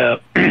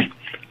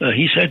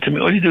 He said to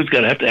me, "All you do is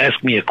have to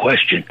ask me a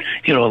question."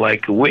 He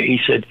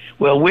said,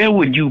 "Well, where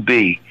would you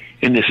be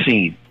in the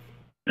scene?"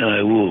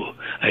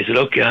 I said,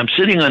 "Okay, I'm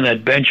sitting on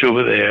that bench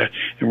over there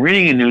and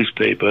reading a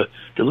newspaper.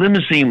 The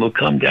limousine will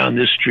come down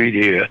this street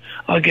here.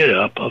 I'll get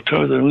up. I'll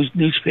throw the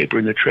newspaper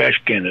in the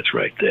trash can that's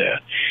right there.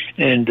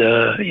 And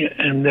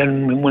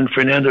then when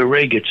Fernando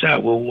Ray gets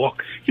out, we'll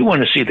walk. You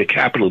want to see the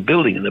Capitol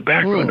building in the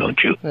background,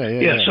 don't you?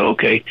 Yeah. So,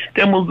 okay.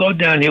 Then we'll go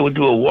down here. We'll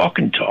do a walk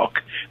and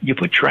talk. You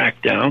put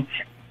track down,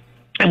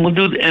 and we'll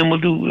do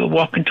a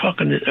walk and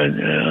talk on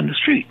the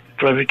street in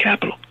front of the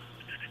Capitol."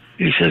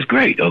 He says,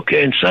 "Great,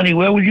 okay, and Sonny,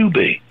 where will you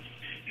be?"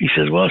 He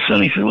says, "Well,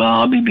 Sonny," said, "Well,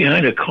 I'll be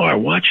behind a car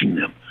watching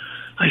them."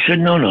 I said,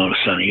 No,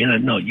 Sonny,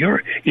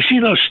 you see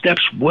those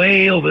steps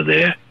way over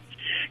there?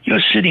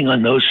 You're sitting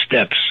on those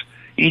steps,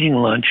 eating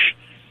lunch,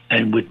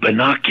 and with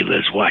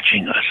binoculars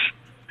watching us."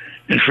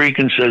 And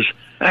Friedkman says,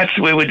 "That's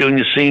the way we're doing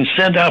the scene.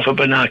 Send out for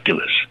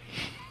binoculars."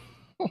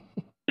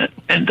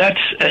 And that's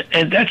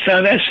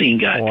how that scene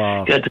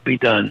got to be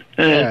done.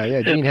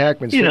 Gene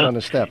Hackman sitting on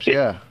the steps,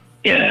 Yeah,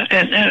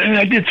 and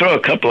I did throw a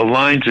couple of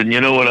lines, and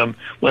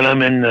when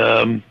I'm in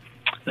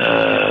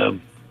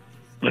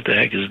what the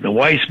heck is it, the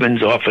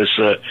Weissman's office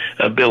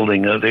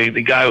building?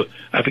 The guy,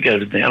 I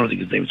forget his name. I don't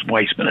think his name was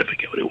Weissman. I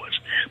forget what it was.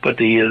 But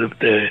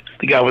the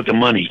guy with the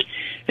money,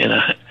 and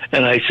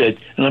I said,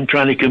 and I'm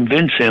trying to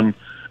convince him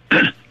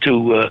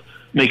to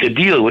make a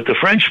deal with the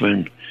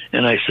Frenchman.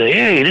 And I say,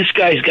 "Hey, this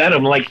guy's got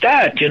him like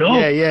that, Yeah.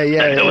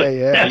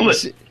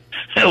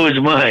 That was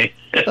my.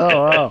 Oh,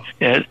 wow.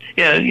 yeah.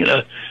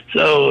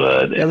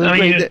 So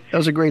that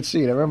was a great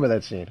scene. I remember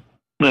that scene.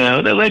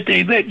 Well, they let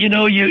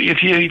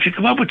if you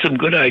come up with some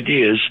good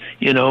ideas,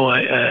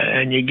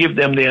 and you give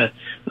them a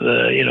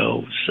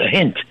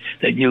hint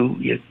that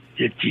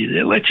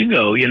they let you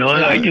go, and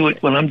I do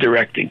it when I'm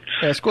directing.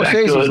 Yeah,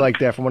 Scorsese's like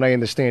that. From what I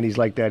understand, he's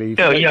like that.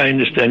 I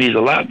understand. He's a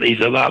lot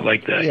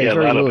like that. Yeah,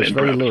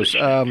 very loose.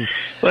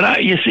 But I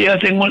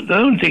think the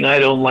only thing I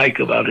don't like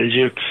about it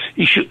is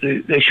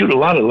they shoot a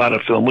lot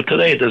of film. Well,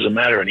 today it doesn't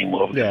matter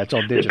anymore. Yeah, it's all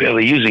digital. They're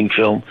barely using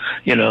film,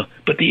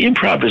 But the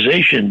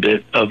improvisation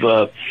bit of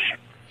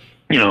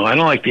I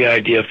don't like the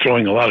idea of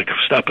throwing a lot of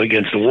stuff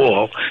against the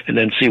wall and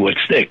then see what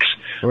sticks.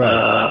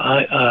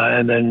 Right.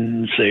 And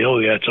then say, "Oh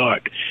yeah, it's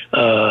art."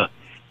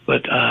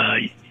 But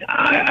I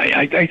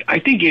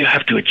think you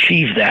have to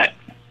achieve that.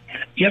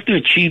 You have to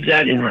achieve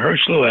that in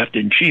rehearsal. You have to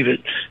achieve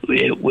it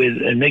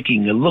with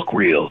making it look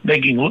real,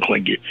 making it look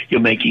like you're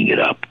making it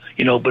up.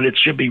 But it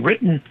should be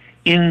written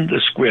in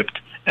the script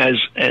as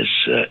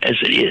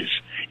it is,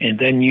 and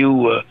then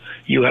you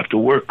have to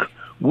work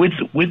with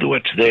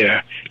what's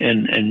there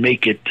and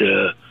make it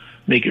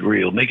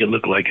real, make it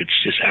look like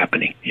it's just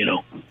happening.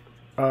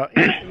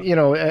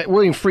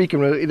 William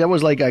Friedkman, that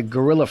was like a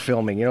guerrilla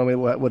filming.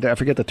 I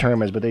forget the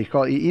term is, but they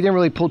call it. He didn't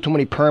really pull too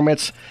many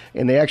permits,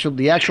 and the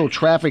actual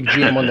traffic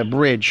jam on the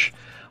bridge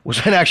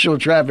was an actual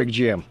traffic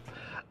jam.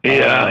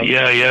 Yeah.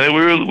 We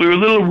were a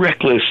little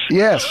reckless.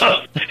 Yes.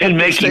 in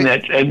making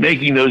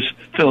those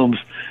films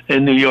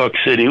in New York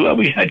City. Well,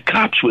 we had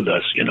cops with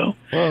us,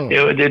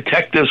 There were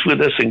detectives with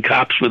us and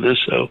cops with us.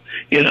 So,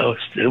 and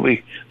it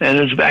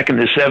was back in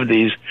the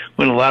 70s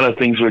when a lot of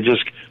things were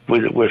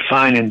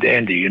fine and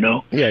dandy,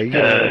 Yeah,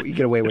 you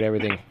get away with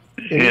everything.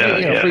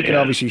 Friedkman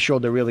obviously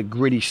showed the really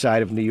gritty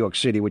side of New York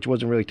City, which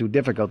wasn't really too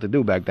difficult to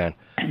do back then.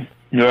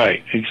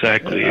 Right,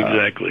 exactly.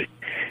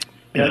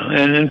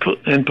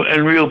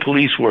 And real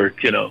police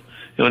work,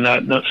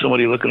 not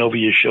somebody looking over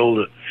your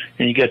shoulder,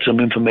 and you get some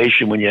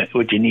information when you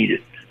need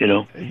it.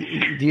 Do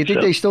you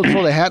think they still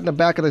throw the hat in the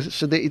back of the?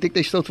 So you think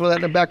they still throw that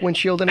in the back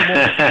windshield anymore?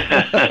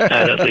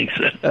 I don't think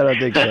so. I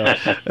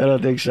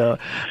don't think so.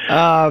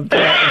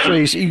 So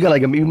you got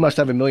you must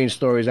have a million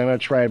stories. I'm gonna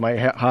try my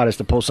hardest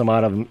to pull some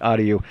out of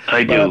you.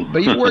 I do.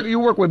 But you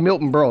work with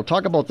Milton Berle.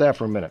 Talk about that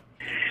for a minute.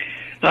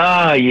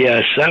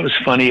 Yes, that was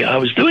funny. I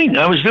was doing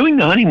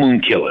the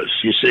Honeymoon Killers,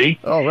 you see.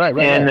 Oh, right.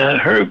 And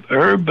Herb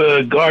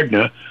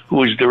Gardner, who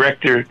was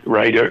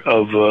writer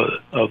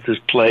of this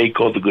play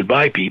called The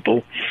Goodbye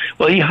People,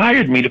 well, he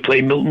hired me to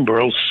play Milton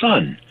Berle's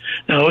son.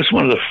 Now, it was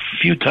one of the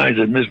few times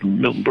that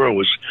Milton Berle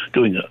was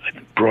doing a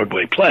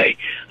Broadway play.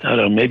 I don't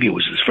know, maybe it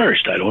was his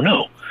first. I don't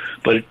know.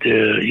 But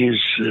he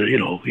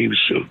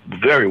was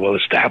very well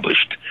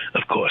established,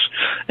 of course.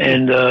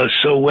 And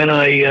so when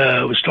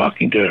I was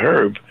talking to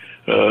Herb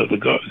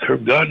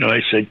Gardner,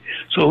 I said,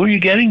 "So who are you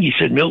getting?" He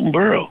said, "Milton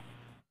Berle."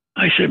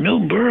 I said,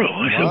 "Milton Berle."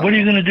 I said, "What are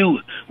you going to do?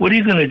 What are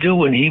you going to do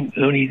when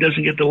he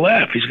doesn't get the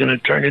laugh? He's going to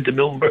turn into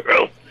Milton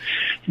Berle."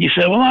 And he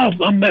said, "Well,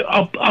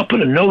 I'll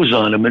put a nose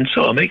on him, and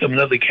so I'll make him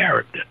another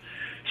character."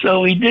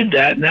 So he did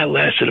that, and that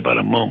lasted about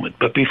a moment.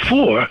 But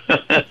before,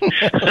 that,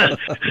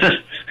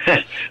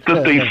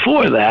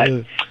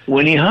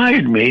 when he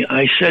hired me,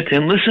 I said to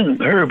him,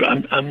 "Listen, Herb,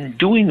 I'm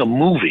doing a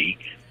movie,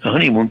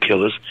 Honeymoon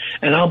Killers,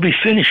 and I'll be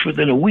finished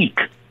within a week."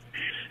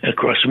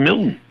 Across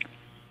Milton,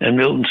 and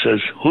Milton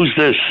says, "Who's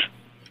this?"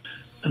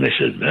 And they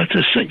said, "That's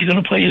a son. You're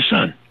going to play your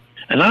son."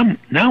 And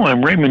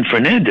I'm Raymond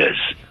Fernandez.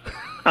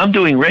 I'm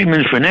doing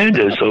Raymond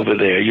Fernandez over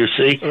there, you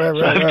see. Right,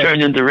 so I've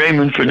turned into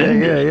Raymond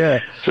Fernandez. Yeah.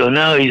 So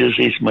now he says,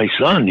 he's my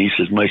son. He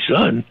says, my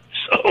son.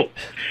 So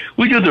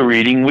we do the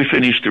reading. We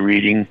finish the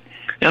reading.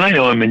 And I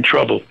know I'm in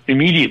trouble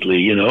immediately,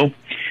 you know.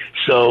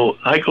 So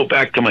I go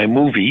back to my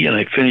movie, and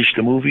I finish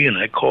the movie, and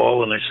I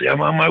call, and I say,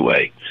 I'm on my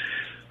way.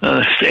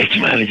 The stage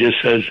manager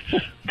says,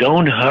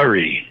 don't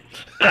hurry.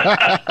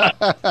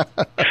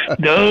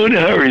 Don't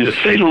hurry, the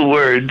fatal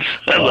words.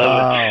 I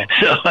love it.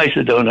 So I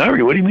said, don't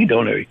hurry. What do you mean,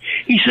 don't hurry?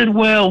 He said,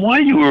 well, while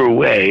you were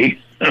away,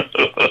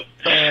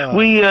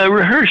 we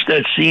rehearsed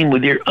that scene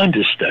with your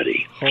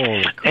understudy.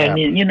 Holy crap.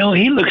 And, you know,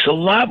 he looks a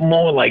lot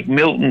more like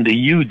Milton than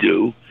you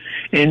do.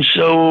 And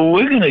so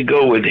we're going to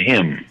go with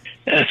him.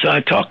 And so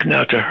I talk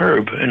now to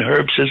Herb, and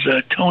Herb says,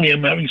 Tony,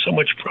 I'm having so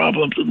much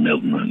problems with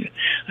Milton.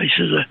 I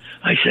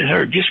said,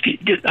 Herb, just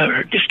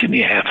give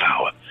me a half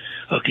hour.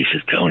 Okay, he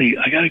says, Tony,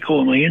 I got to go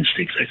with my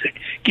instincts. I said,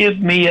 give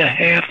me a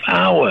half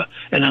hour,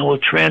 and I will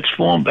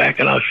transform back,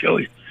 and I'll show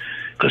you.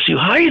 Because you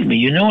hired me,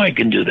 you know I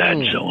can do that,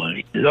 and so on.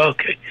 He said,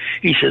 okay.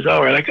 He says,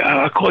 all right,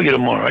 I'll call you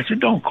tomorrow. I said,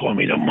 don't call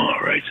me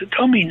tomorrow. I said,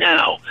 tell me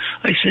now.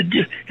 I said,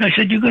 you're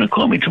going to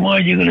call me tomorrow,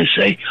 and you're going to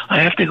say,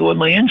 I have to go with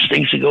my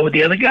instincts to go with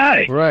the other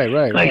guy.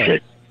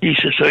 Right. He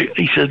says,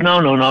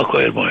 no, I'll call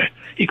you tomorrow.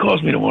 He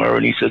calls me tomorrow,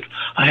 and he says,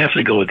 I have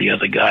to go with the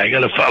other guy. I got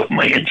to follow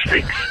my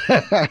instincts.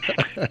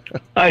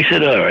 I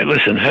said, all right,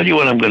 listen, how do you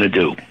want I'm going to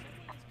do?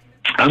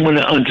 I'm going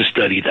to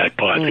understudy that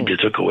part that you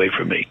took away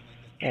from me.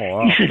 Oh,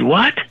 wow. He said,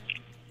 what?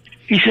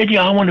 He said,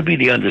 yeah, I want to be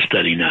the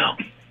understudy now.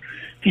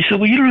 He said,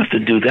 well, you don't have to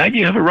do that.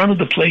 You have a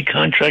run-of-the-play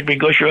contract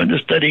because you're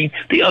understudying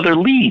the other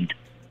lead,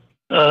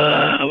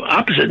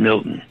 opposite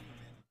Milton.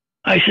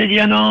 I said,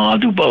 yeah, no, I'll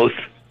do both.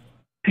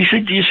 He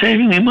said, you're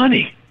saving me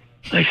money.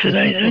 I said,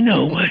 I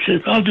know. I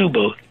said, I'll do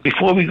both.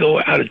 Before we go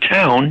out of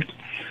town,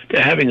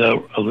 they're having a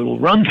little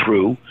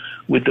run-through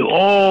with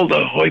all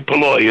the hoi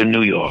polloi in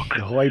New York.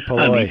 The hoi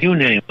polloi. I mean, you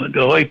name it,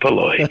 the hoi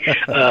polloi.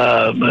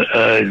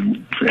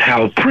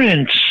 Hal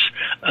Prince,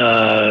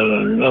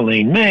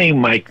 Elaine May,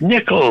 Mike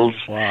Nichols.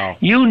 Wow.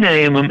 You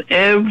name them,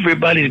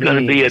 everybody's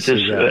going to be at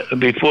this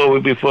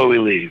before we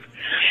leave.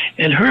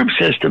 And Herb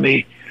says to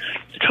me,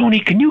 Tony,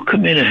 can you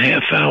come in a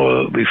half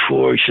hour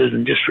before, he says,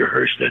 and just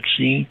rehearse that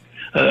scene?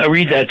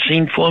 Read that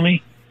scene for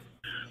me?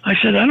 I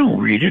said, I don't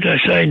read it. I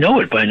said, I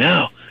know it by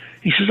now.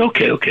 He says,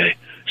 okay.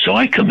 So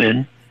I come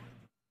in,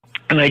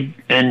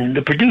 and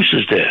the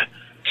producer's there,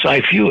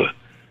 Cy Feuer.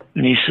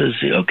 And he says,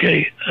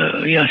 okay,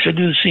 I said,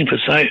 do the scene for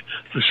Cy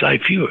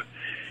Feuer.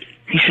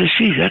 He says,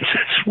 gee, that's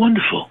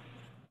wonderful.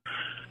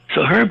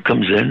 So Herb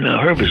comes in.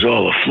 Now, Herb is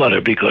all aflutter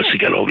because he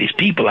got all these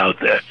people out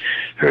there.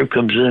 Herb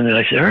comes in, and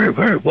I said,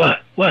 Herb, what?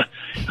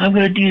 I'm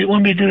going to do, you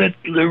want me to do that,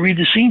 read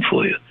the scene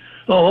for you?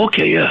 Oh,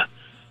 okay, yeah.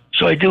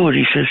 So I do it.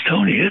 He says,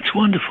 Tony, it's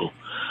wonderful.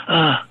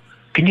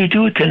 Can you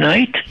do it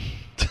tonight?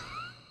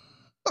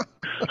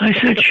 I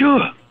said,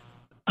 sure.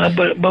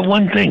 But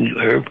one thing,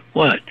 Herb,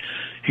 what?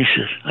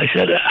 I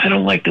said, I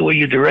don't like the way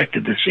you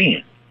directed the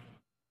scene.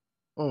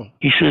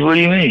 He says, what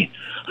do you mean?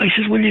 I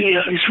said, well,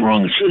 it's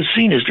wrong. The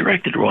scene is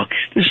directed wrong.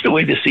 This is the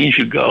way the scene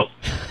should go.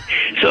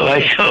 So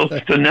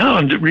now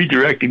I'm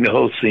redirecting the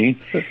whole scene.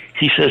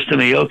 He says to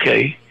me,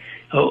 okay.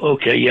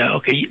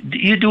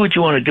 You do what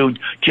you want to do.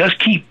 Just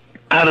keep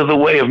out of the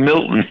way of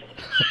Milton.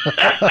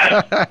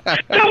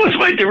 That was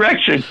my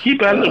direction.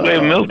 Keep out of the way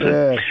of Milton.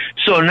 Man.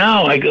 So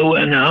now I go,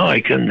 and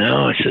I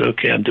said,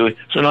 okay, I'm doing.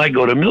 So now I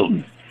go to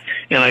Milton,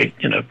 and I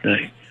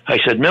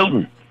said,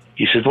 Milton.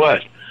 He said,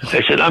 what?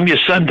 I said, I'm your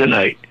son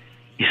tonight.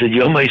 He said,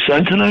 you're my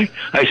son tonight?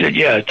 I said,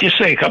 yeah, just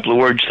say a couple of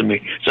words to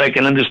me so I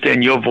can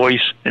understand your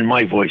voice and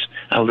my voice.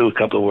 I'll do a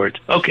couple of words.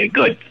 Okay,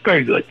 good.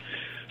 Very good.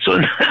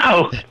 So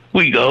now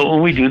we go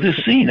and we do this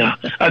scene. Now,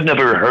 I've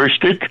never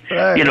rehearsed it.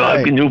 Right.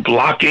 I've been doing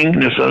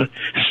blocking.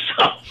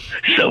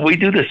 So we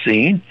do the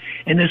scene,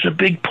 and there's a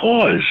big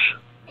pause.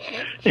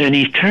 And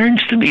he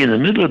turns to me in the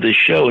middle of the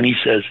show, and he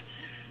says,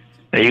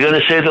 are you going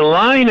to say the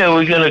line, or are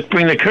we going to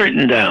bring the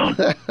curtain down?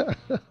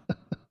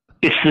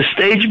 It's the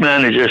stage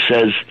manager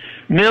says,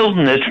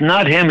 Milton, it's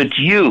not him, it's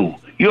you.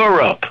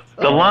 You're up.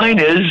 The line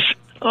is,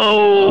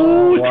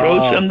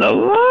 throws him the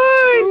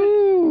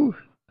line.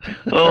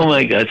 Oh,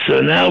 my God.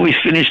 So now we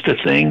finished the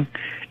thing,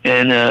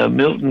 and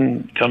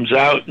Milton comes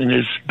out in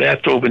his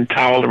bathrobe and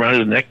towel around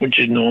his neck, which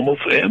is normal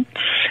for him.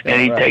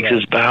 And he takes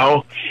his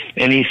bow,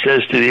 and he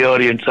says to the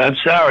audience, I'm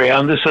sorry.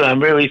 I'm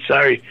really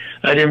sorry.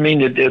 I didn't mean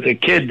the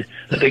kid.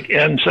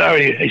 I'm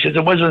sorry. He says,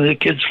 it wasn't the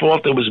kid's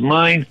fault. It was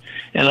mine.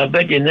 And I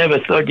bet you never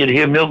thought you'd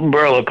hear Milton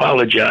Berle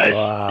apologize.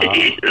 Wow.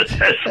 Hey,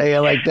 I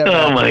like that.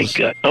 Oh, my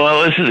God.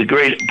 Well, this is a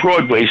great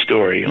Broadway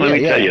story. Let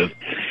me tell you.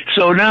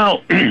 So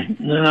now,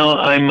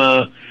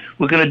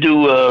 we're going to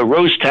do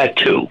Rose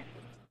Tattoo.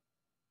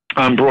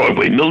 on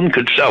Broadway. Milton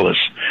Katselas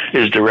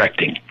is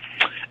directing.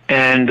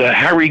 And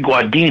Harry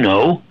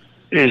Guardino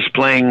is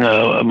playing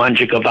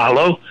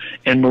Mangiacavallo,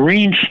 and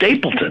Maureen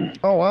Stapleton.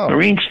 Oh, wow.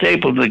 Maureen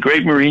Stapleton, the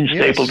great Maureen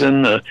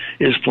Stapleton,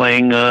 is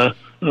playing the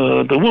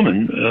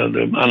woman,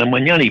 the Anna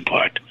Magnani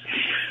part.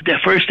 The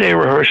first day of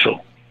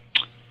rehearsal,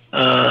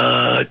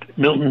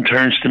 Milton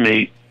turns to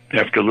me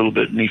after a little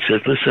bit, and he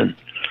says, listen,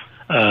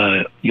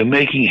 you're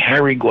making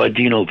Harry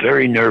Guardino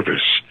very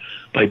nervous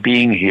by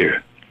being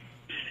here.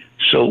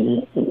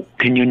 So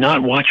can you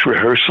not watch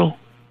rehearsal?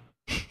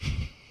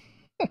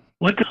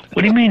 What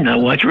do you mean not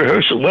watch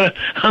rehearsal? What?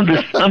 I'm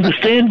the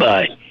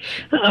standby.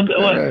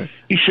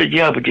 He said,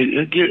 yeah, but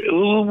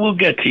we'll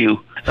get to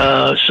you.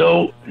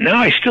 So now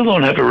I still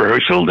don't have a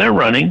rehearsal. They're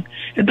running.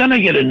 And then I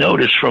get a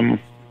notice from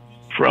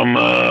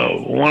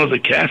one of the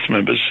cast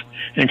members,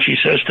 and she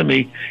says to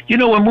me, you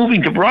know, we're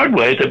moving to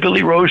Broadway at the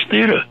Billy Rose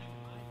Theater.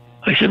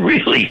 I said,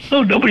 really?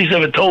 Oh, nobody's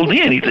ever told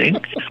me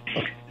anything.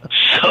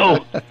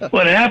 So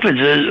what happens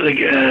is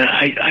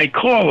I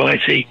call and I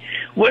say,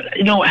 what,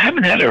 you know, I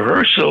haven't had a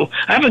rehearsal.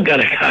 I haven't got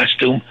a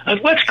costume.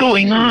 What's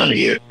going on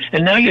here?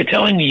 And now you're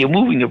telling me you're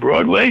moving to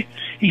Broadway?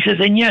 He says,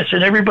 and yes,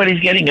 and everybody's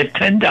getting a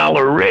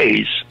 $10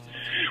 raise,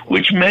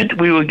 which meant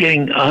we were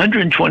getting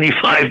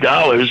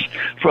 $125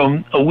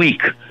 from a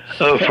week,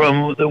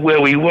 from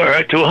where we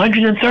were, to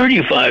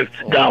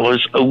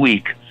 $135 a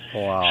week.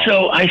 Wow.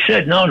 So I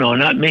said, no,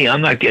 not me.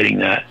 I'm not getting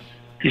that.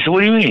 He said,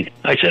 what do you mean?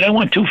 I said, I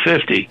want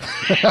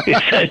 $250. He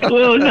said,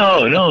 well,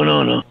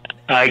 no.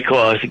 I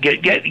call. I said,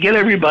 get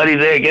everybody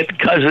there. Get the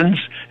cousins.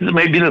 This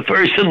may be the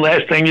first and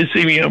last time you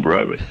see me on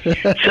Broadway.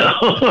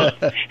 So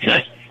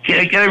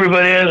get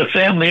everybody there, the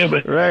family.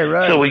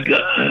 Right. So we go.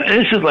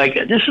 This is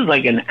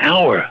like an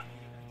hour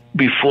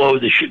before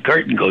the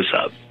curtain goes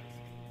up.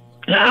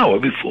 An hour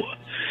before.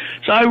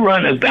 So I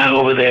run back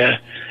over there,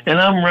 and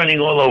I'm running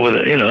all over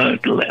the. You know,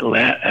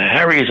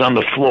 Harry's on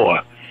the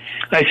floor.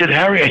 I said,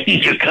 Harry, I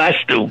need your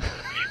costume.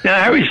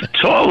 Now, Harry's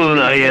taller than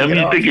I am.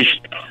 He's big as...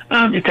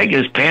 I'm taking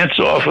his pants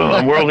off him.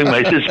 I'm rolling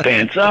his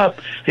pants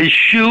up. His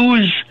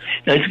shoes,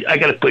 I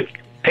got to put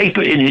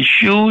paper in his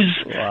shoes.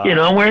 Wow. You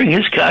know, I'm wearing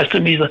his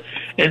costume.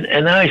 And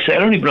then I say, I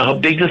don't even know how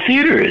big the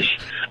theater is.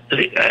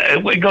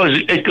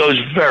 It goes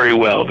very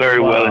well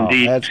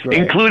indeed. That's great.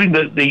 Including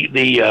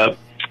the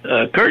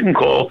curtain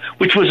call,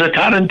 which was a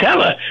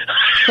tarantella.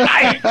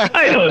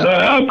 I don't know.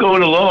 I'm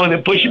going along.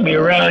 They're pushing me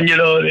around, you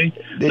know.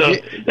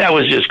 That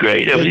was just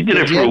great. He did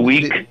it for a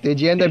week.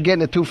 Did you end up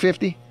getting a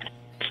 $250?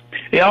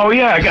 Oh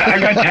yeah, I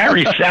got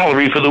Harry's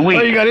salary for the week.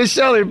 Oh, you got his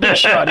salary, big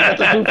shot. You got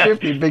the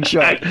 $250, big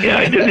shot.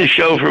 I did the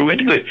show for a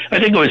week. I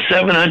think it was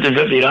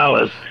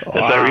 $750, if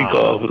I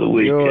recall, for the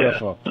week.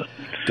 Beautiful. Yeah.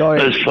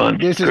 Tony, it was fun.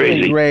 This has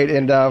Crazy. been great,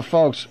 and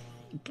folks,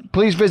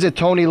 please visit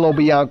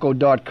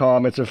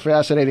TonyLoBianco.com. It's a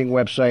fascinating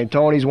website.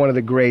 Tony's one of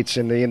the greats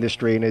in the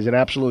industry, and is an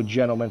absolute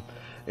gentleman.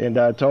 And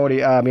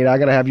Tony, I mean, I'm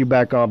gonna have you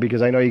back on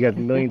because I know you got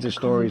millions of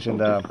stories, and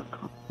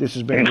this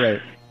has been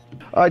great.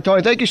 All right,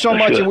 Tony, thank you so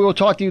much, and we will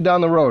talk to you down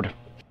the road.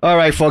 All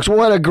right, folks.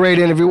 What a great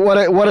interview!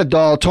 What a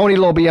doll, Tony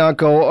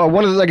LoBianco.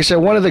 Like I said,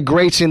 one of the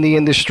greats in the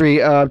industry.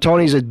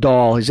 Tony's a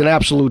doll. He's an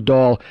absolute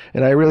doll,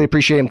 and I really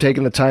appreciate him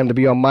taking the time to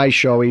be on my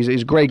show. He's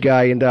a great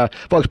guy. And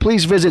folks,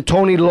 please visit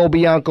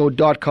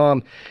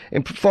TonyLoBianco.com.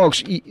 And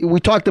folks, we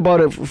talked about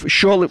it for a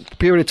short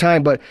period of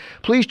time, but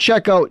please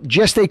check out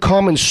Just a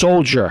Common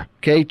Souldier.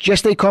 Okay,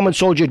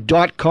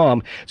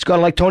 JustACommonSouldier.com. It's got,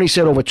 like Tony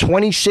said, over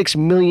 26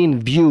 million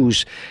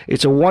views.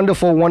 It's a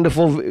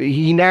wonderful,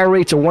 he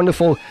narrates a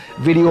wonderful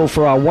video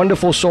for our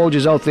wonderful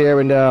soldiers out there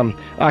and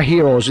our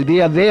heroes.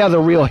 They are the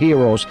real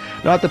heroes,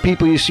 not the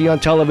people you see on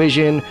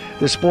television,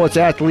 the sports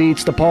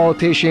athletes, the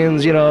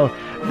politicians, you know,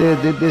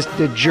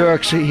 the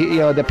jerks, you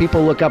know, that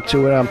people look up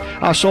to.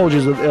 Our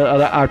soldiers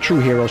are our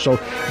true heroes. So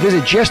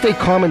visit Just a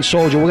Common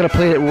Souldier. We're going to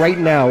play it right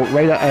now,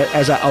 right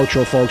as our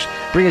outro, folks.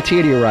 Bring a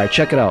tear to your eye.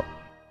 Check it out.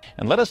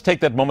 And let us take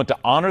that moment to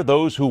honor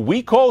those who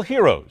we call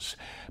heroes,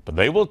 but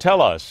they will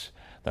tell us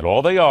that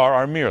all they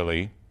are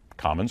merely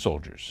common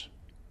soldiers.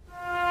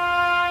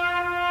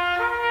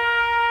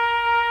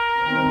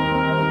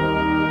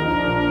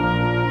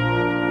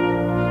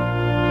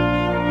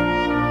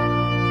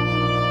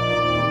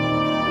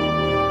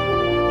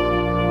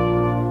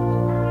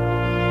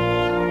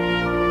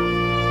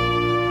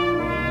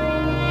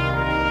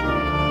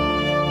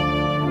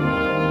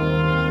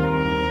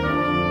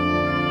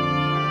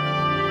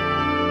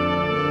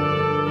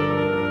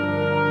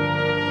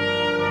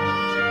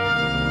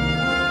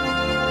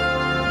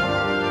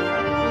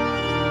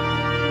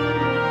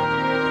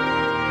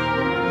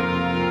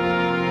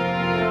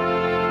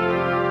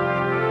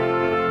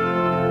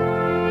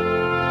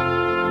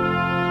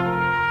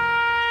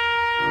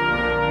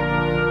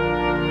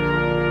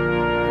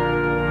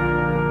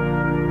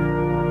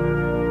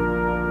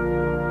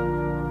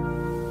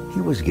 He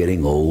was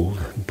getting old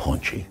and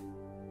paunchy,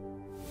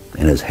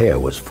 and his hair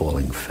was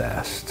falling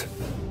fast.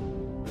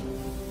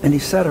 And he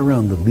sat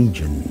around the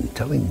Legion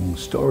telling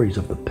stories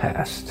of the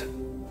past,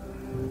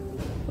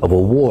 of a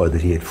war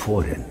that he had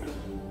fought in,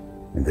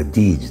 and the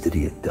deeds that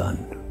he had done,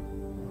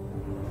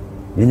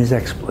 in his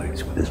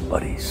exploits with his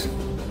buddies.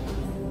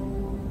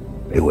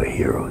 They were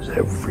heroes,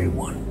 every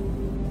one.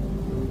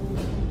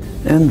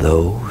 And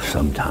though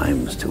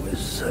sometimes to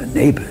his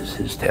neighbors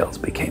his tales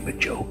became a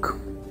joke,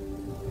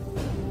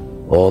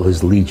 all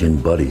his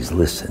Legion buddies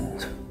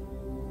listened,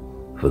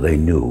 for they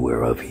knew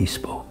whereof he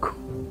spoke.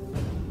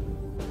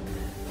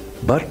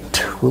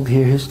 But we'll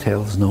hear his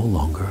tales no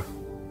longer,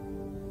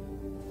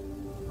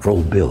 for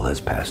old Bill has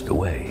passed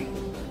away.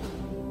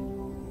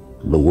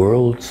 The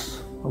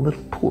world's a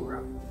little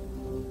poor,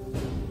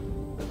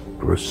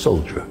 for a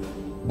soldier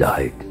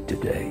died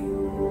today.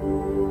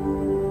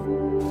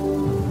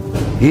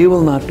 He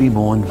will not be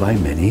mourned by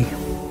many,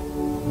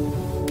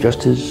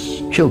 just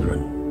his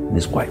children and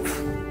his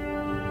wife,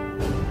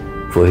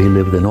 for he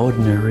lived an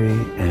ordinary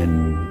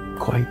and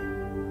quite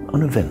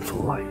uneventful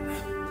life.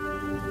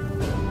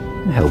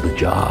 He held a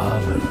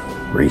job and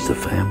raised a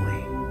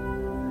family,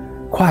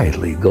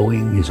 quietly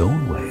going his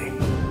own way.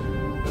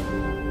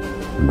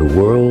 And the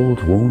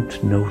world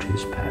won't note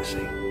his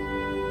passing,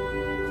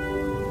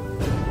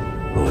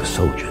 though a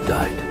soldier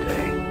died today.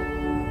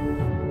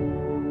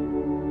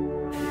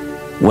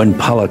 When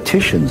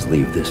politicians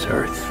leave this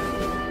earth,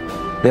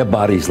 their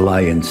bodies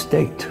lie in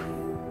state,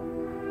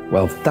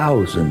 while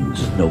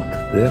thousands note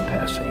their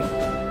passing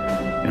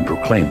and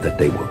proclaim that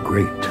they were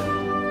great.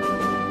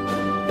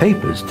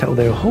 Papers tell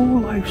their whole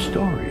life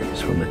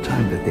stories from the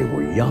time that they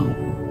were young,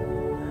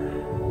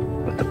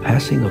 but the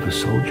passing of a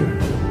soldier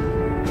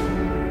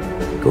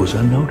goes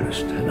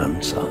unnoticed and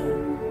unsung.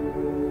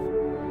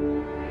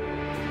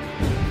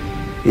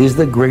 Is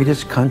the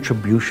greatest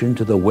contribution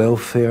to the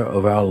welfare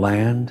of our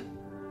land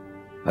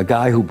a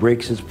guy who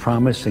breaks his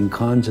promise and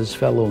cons his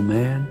fellow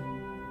man?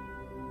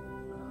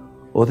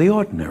 Or the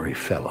ordinary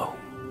fellow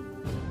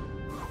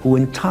who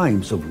in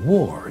times of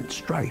war and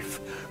strife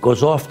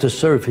goes off to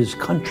serve his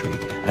country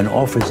and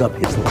offers up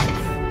his life?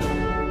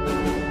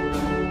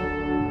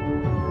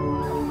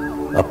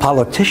 A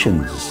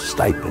politician's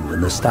stipend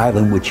and the style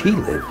in which he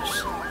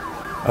lives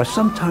are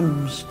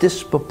sometimes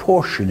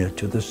disproportionate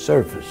to the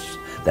service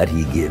that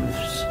he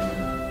gives,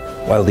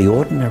 while the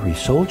ordinary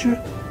soldier,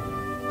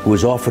 who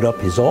has offered up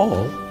his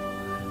all,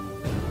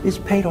 is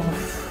paid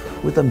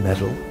off with a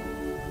medal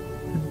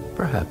and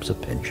perhaps a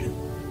pension,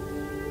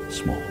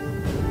 small.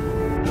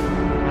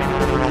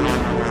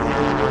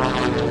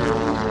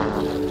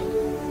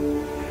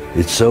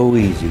 It's so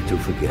easy to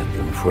forget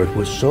them, for it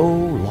was so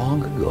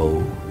long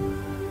ago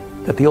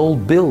that the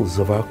old Bills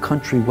of our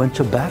country went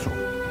to battle.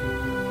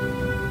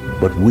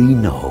 But we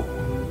know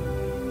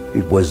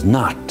it was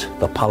not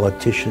the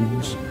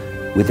politicians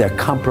with their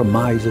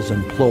compromises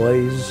and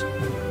ploys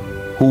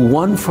who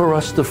won for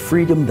us the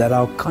freedom that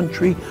our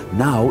country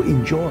now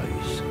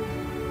enjoys.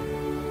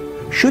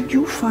 Should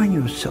you find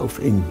yourself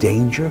in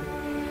danger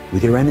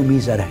with your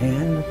enemies at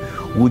hand,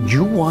 would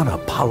you want a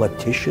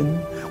politician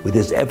with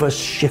his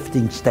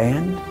ever-shifting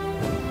stand?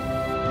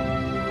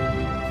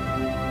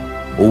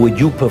 Or would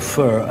you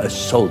prefer a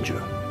soldier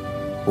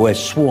who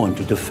has sworn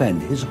to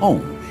defend his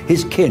home,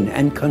 his kin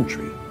and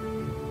country,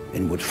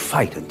 and would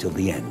fight until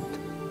the end?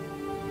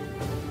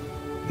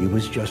 He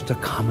was just a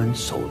common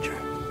soldier,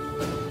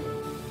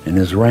 and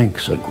his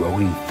ranks are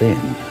growing thin.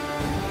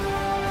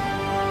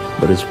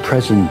 But his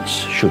presence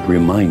should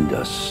remind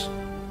us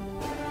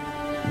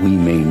we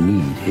may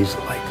need his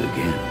like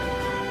again.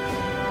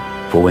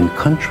 For when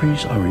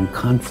countries are in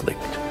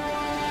conflict,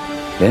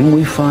 then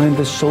we find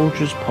the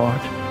soldier's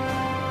part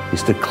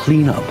is to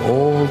clean up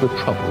all the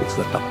troubles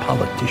that the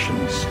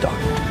politicians start.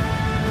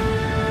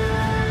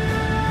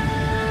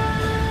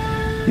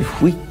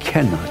 If we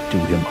cannot do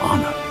him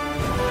honor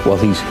while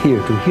he's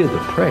here to hear the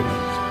praise,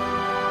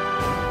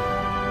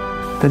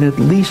 then at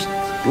least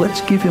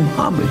let's give him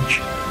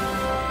homage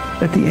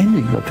at the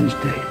ending of his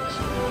days.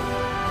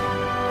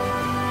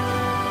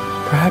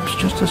 Perhaps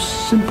just a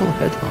simple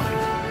headline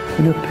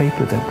in a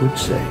paper that would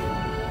say,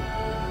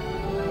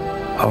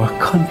 "Our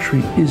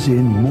country is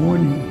in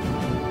mourning,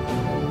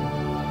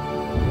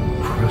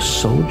 for a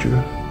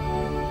soldier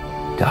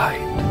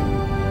died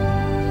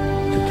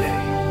today."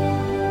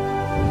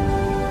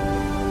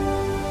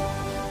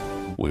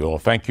 We all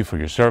thank you for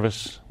your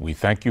service, we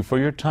thank you for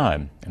your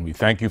time, and we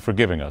thank you for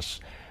giving us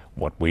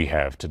what we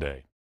have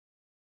today.